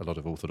lot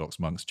of Orthodox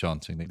monks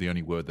chanting. The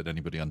only word that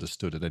anybody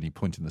understood at any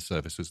point in the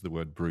service was the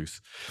word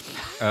Bruce.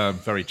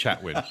 Very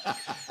Chatwin.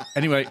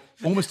 Anyway,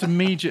 almost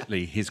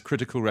immediately, his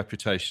critical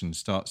reputation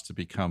starts to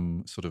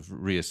become sort of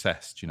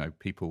reassessed. You know,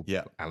 people,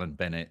 Alan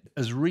Bennett.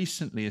 As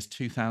recently as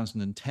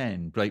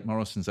 2010, Blake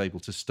Morrison's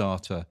able to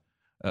start a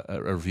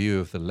review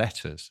of the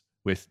letters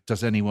with,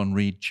 does anyone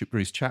read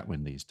Bruce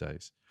Chatwin these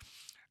days?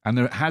 And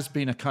there has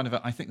been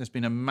I think there's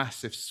been a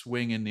massive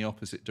swing in the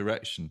opposite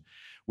direction,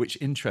 which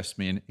interests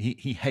me. And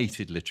he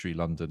hated Literary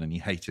London, and he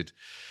hated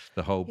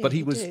the whole, but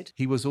he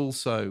was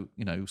also,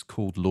 he was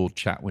called Lord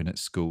Chatwin at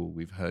school.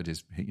 We've heard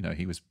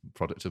he was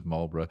product of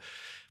Marlborough.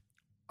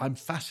 I'm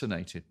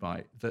fascinated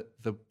by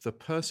the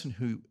person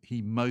who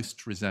he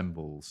most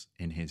resembles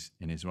in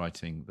his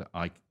writing that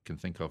I can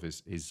think of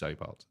is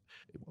Sebald.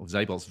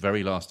 Sebald's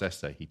very last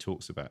essay, he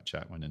talks about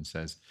Chatwin and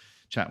says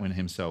Chatwin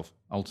himself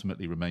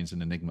ultimately remains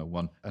an enigma,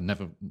 and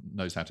never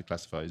knows how to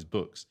classify his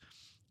books,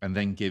 and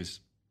then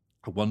gives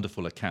a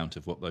wonderful account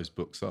of what those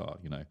books are,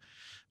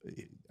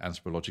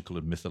 anthropological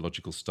and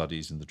mythological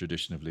studies in the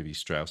tradition of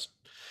Levi-Strauss,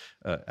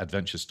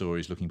 adventure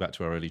stories looking back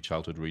to our early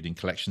childhood reading,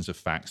 collections of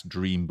facts,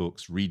 dream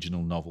books,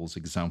 regional novels,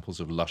 examples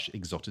of lush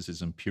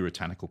exoticism,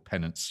 puritanical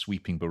penance,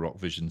 sweeping Baroque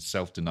visions,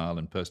 self-denial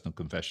and personal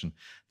confession.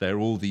 They're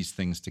all these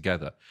things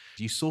together.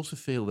 You sort of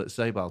feel that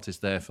Sebald is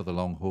there for the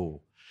long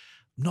haul.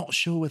 Not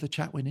sure whether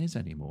Chatwin is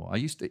anymore.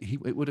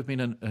 It would have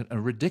been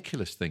a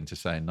ridiculous thing to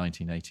say in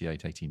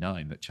 1988,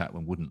 89 that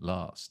Chatwin wouldn't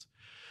last.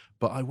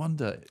 But I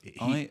wonder.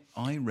 I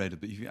read,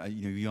 but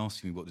you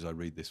asked me what did I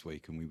read this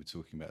week, and we were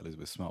talking about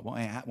Elizabeth Smart.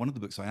 One of the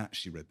books I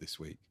actually read this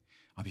week,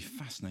 I'd be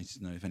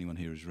fascinated to know if anyone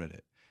here has read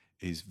it,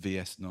 is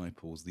V.S.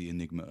 Naipaul's The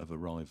Enigma of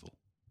Arrival.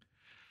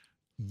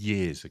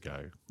 Years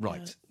ago.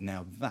 Right.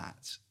 Now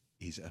that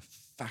is a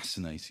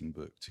fascinating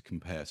book to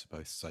compare to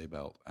both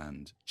Sebald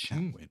and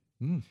Chatwin.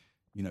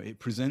 It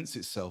presents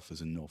itself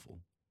as a novel.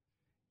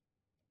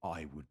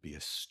 I would be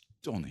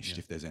astonished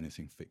if there's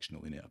anything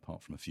fictional in it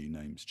apart from a few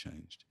names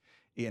changed.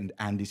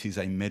 And it is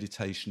a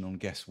meditation on,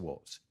 guess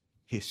what?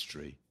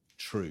 History,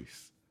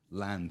 truth,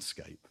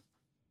 landscape.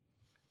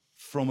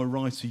 From a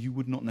writer you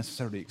would not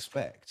necessarily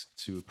expect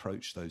to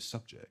approach those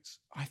subjects.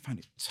 I found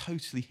it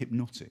totally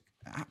hypnotic,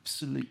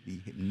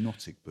 absolutely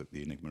hypnotic book,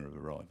 The Enigma of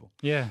Arrival.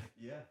 Yeah.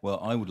 Well,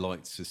 I would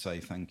like to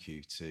say thank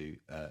you to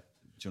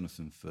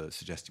Jonathan for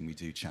suggesting we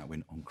do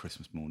Chatwin on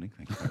Christmas morning.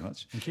 Thank you very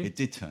much. Thank you. It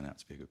did turn out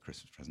to be a good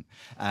Christmas present.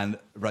 And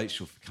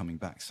Rachel for coming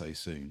back so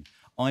soon.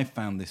 I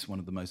found this one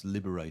of the most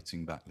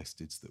liberating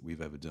backlisteds that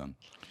we've ever done,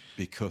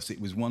 because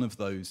it was one of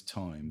those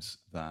times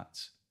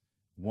that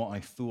what I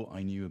thought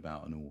I knew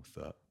about an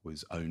author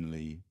was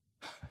only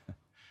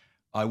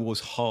I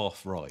was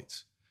half right,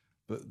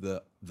 but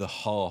the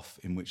half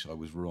in which I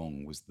was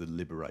wrong was the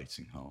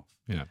liberating half.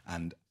 Yeah.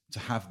 And to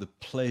have the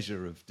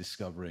pleasure of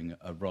discovering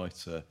a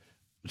writer,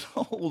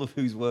 not all of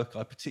whose work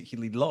I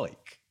particularly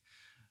like,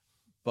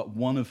 but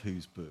one of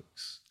whose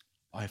books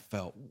I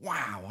felt,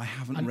 wow, I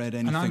haven't read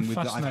anything with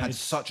that I've had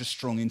such a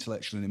strong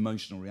intellectual and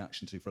emotional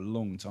reaction to for a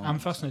long time. I'm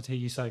fascinated to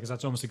hear you say, because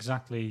that's almost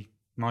exactly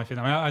my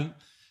feeling. I mean,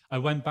 I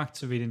went back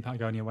to reading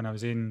Patagonia when I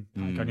was in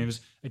Patagonia. It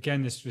was,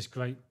 again, this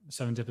great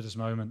serendipitous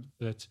moment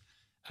that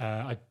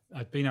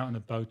I'd been out on a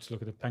boat to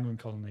look at the penguin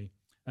colony,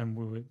 and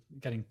we were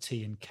getting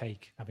tea and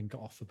cake, having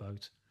got off the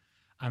boat.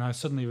 And I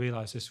suddenly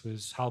realised this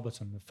was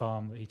Halberton, the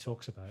farm that he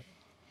talks about,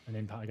 and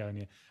in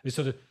Patagonia. It's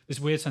sort of this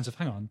weird sense of,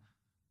 hang on,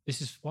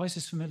 why is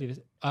this familiar?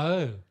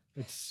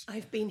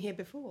 I've been here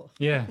before.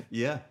 Yeah.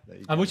 Yeah.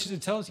 And which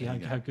it tells you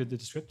how good the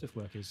descriptive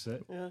work is.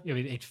 That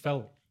it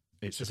felt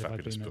it's as a if I'd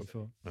fabulous been there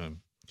book.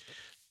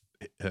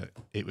 before.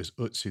 It was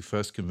Utz who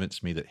first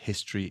convinced me that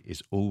history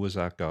is always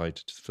our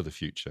guide for the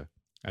future,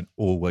 and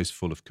always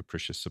full of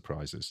capricious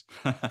surprises.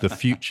 The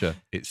future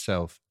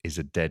itself is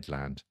a dead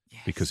land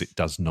because it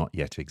does not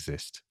yet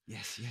exist.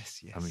 Yes.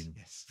 I mean,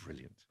 yes.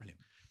 Brilliant.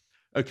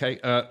 Okay,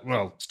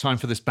 well, it's time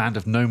for this band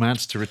of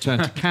nomads to return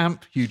to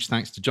camp. Huge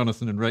thanks to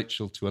Jonathan and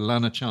Rachel, to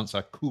Alana Chance,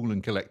 our cool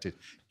and collected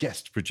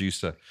guest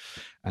producer,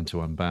 and to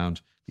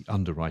Unbound, the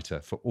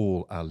underwriter, for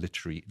all our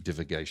literary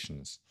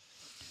divagations.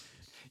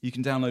 You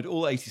can download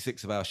all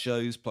 86 of our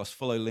shows, plus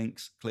follow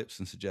links, clips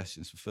and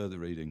suggestions for further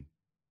reading,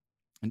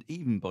 and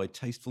even buy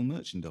tasteful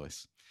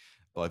merchandise.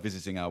 by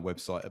visiting our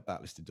website at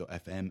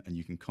backlisted.fm, and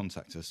you can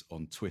contact us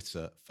on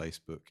Twitter,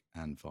 Facebook,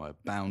 and via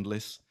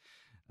Boundless.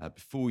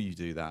 Before you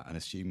do that, and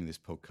assuming this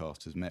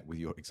podcast has met with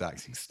your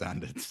exacting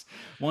standards,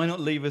 why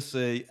not leave us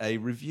a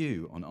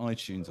review on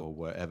iTunes or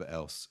wherever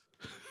else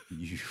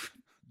you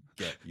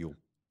get your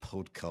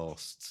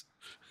podcast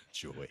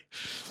joy.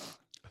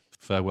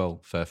 Farewell,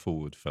 fare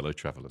forward, fellow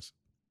travellers.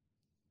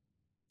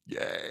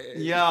 Yay!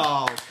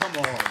 Yeah, come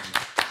on.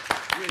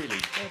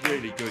 Really,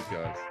 really good,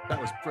 guys. That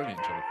was brilliant,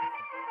 Jonathan.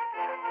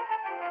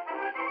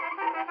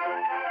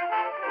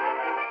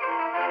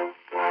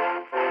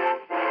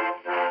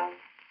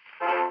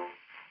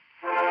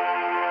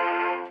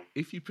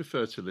 If you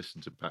prefer to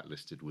listen to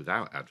Backlisted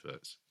without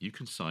adverts, you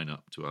can sign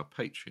up to our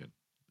Patreon.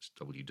 It's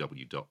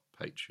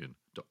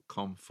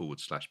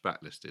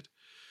www.patreon.com/backlisted.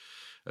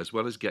 As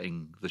well as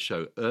getting the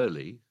show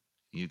early,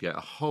 you get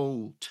a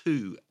whole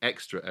 2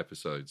 extra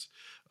episodes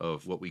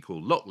of what we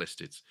call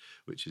Locklisted,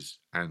 which is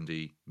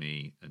Andy,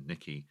 me, and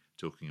Nikki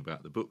talking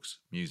about the books,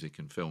 music,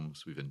 and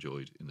films we've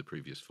enjoyed in the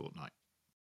previous fortnight.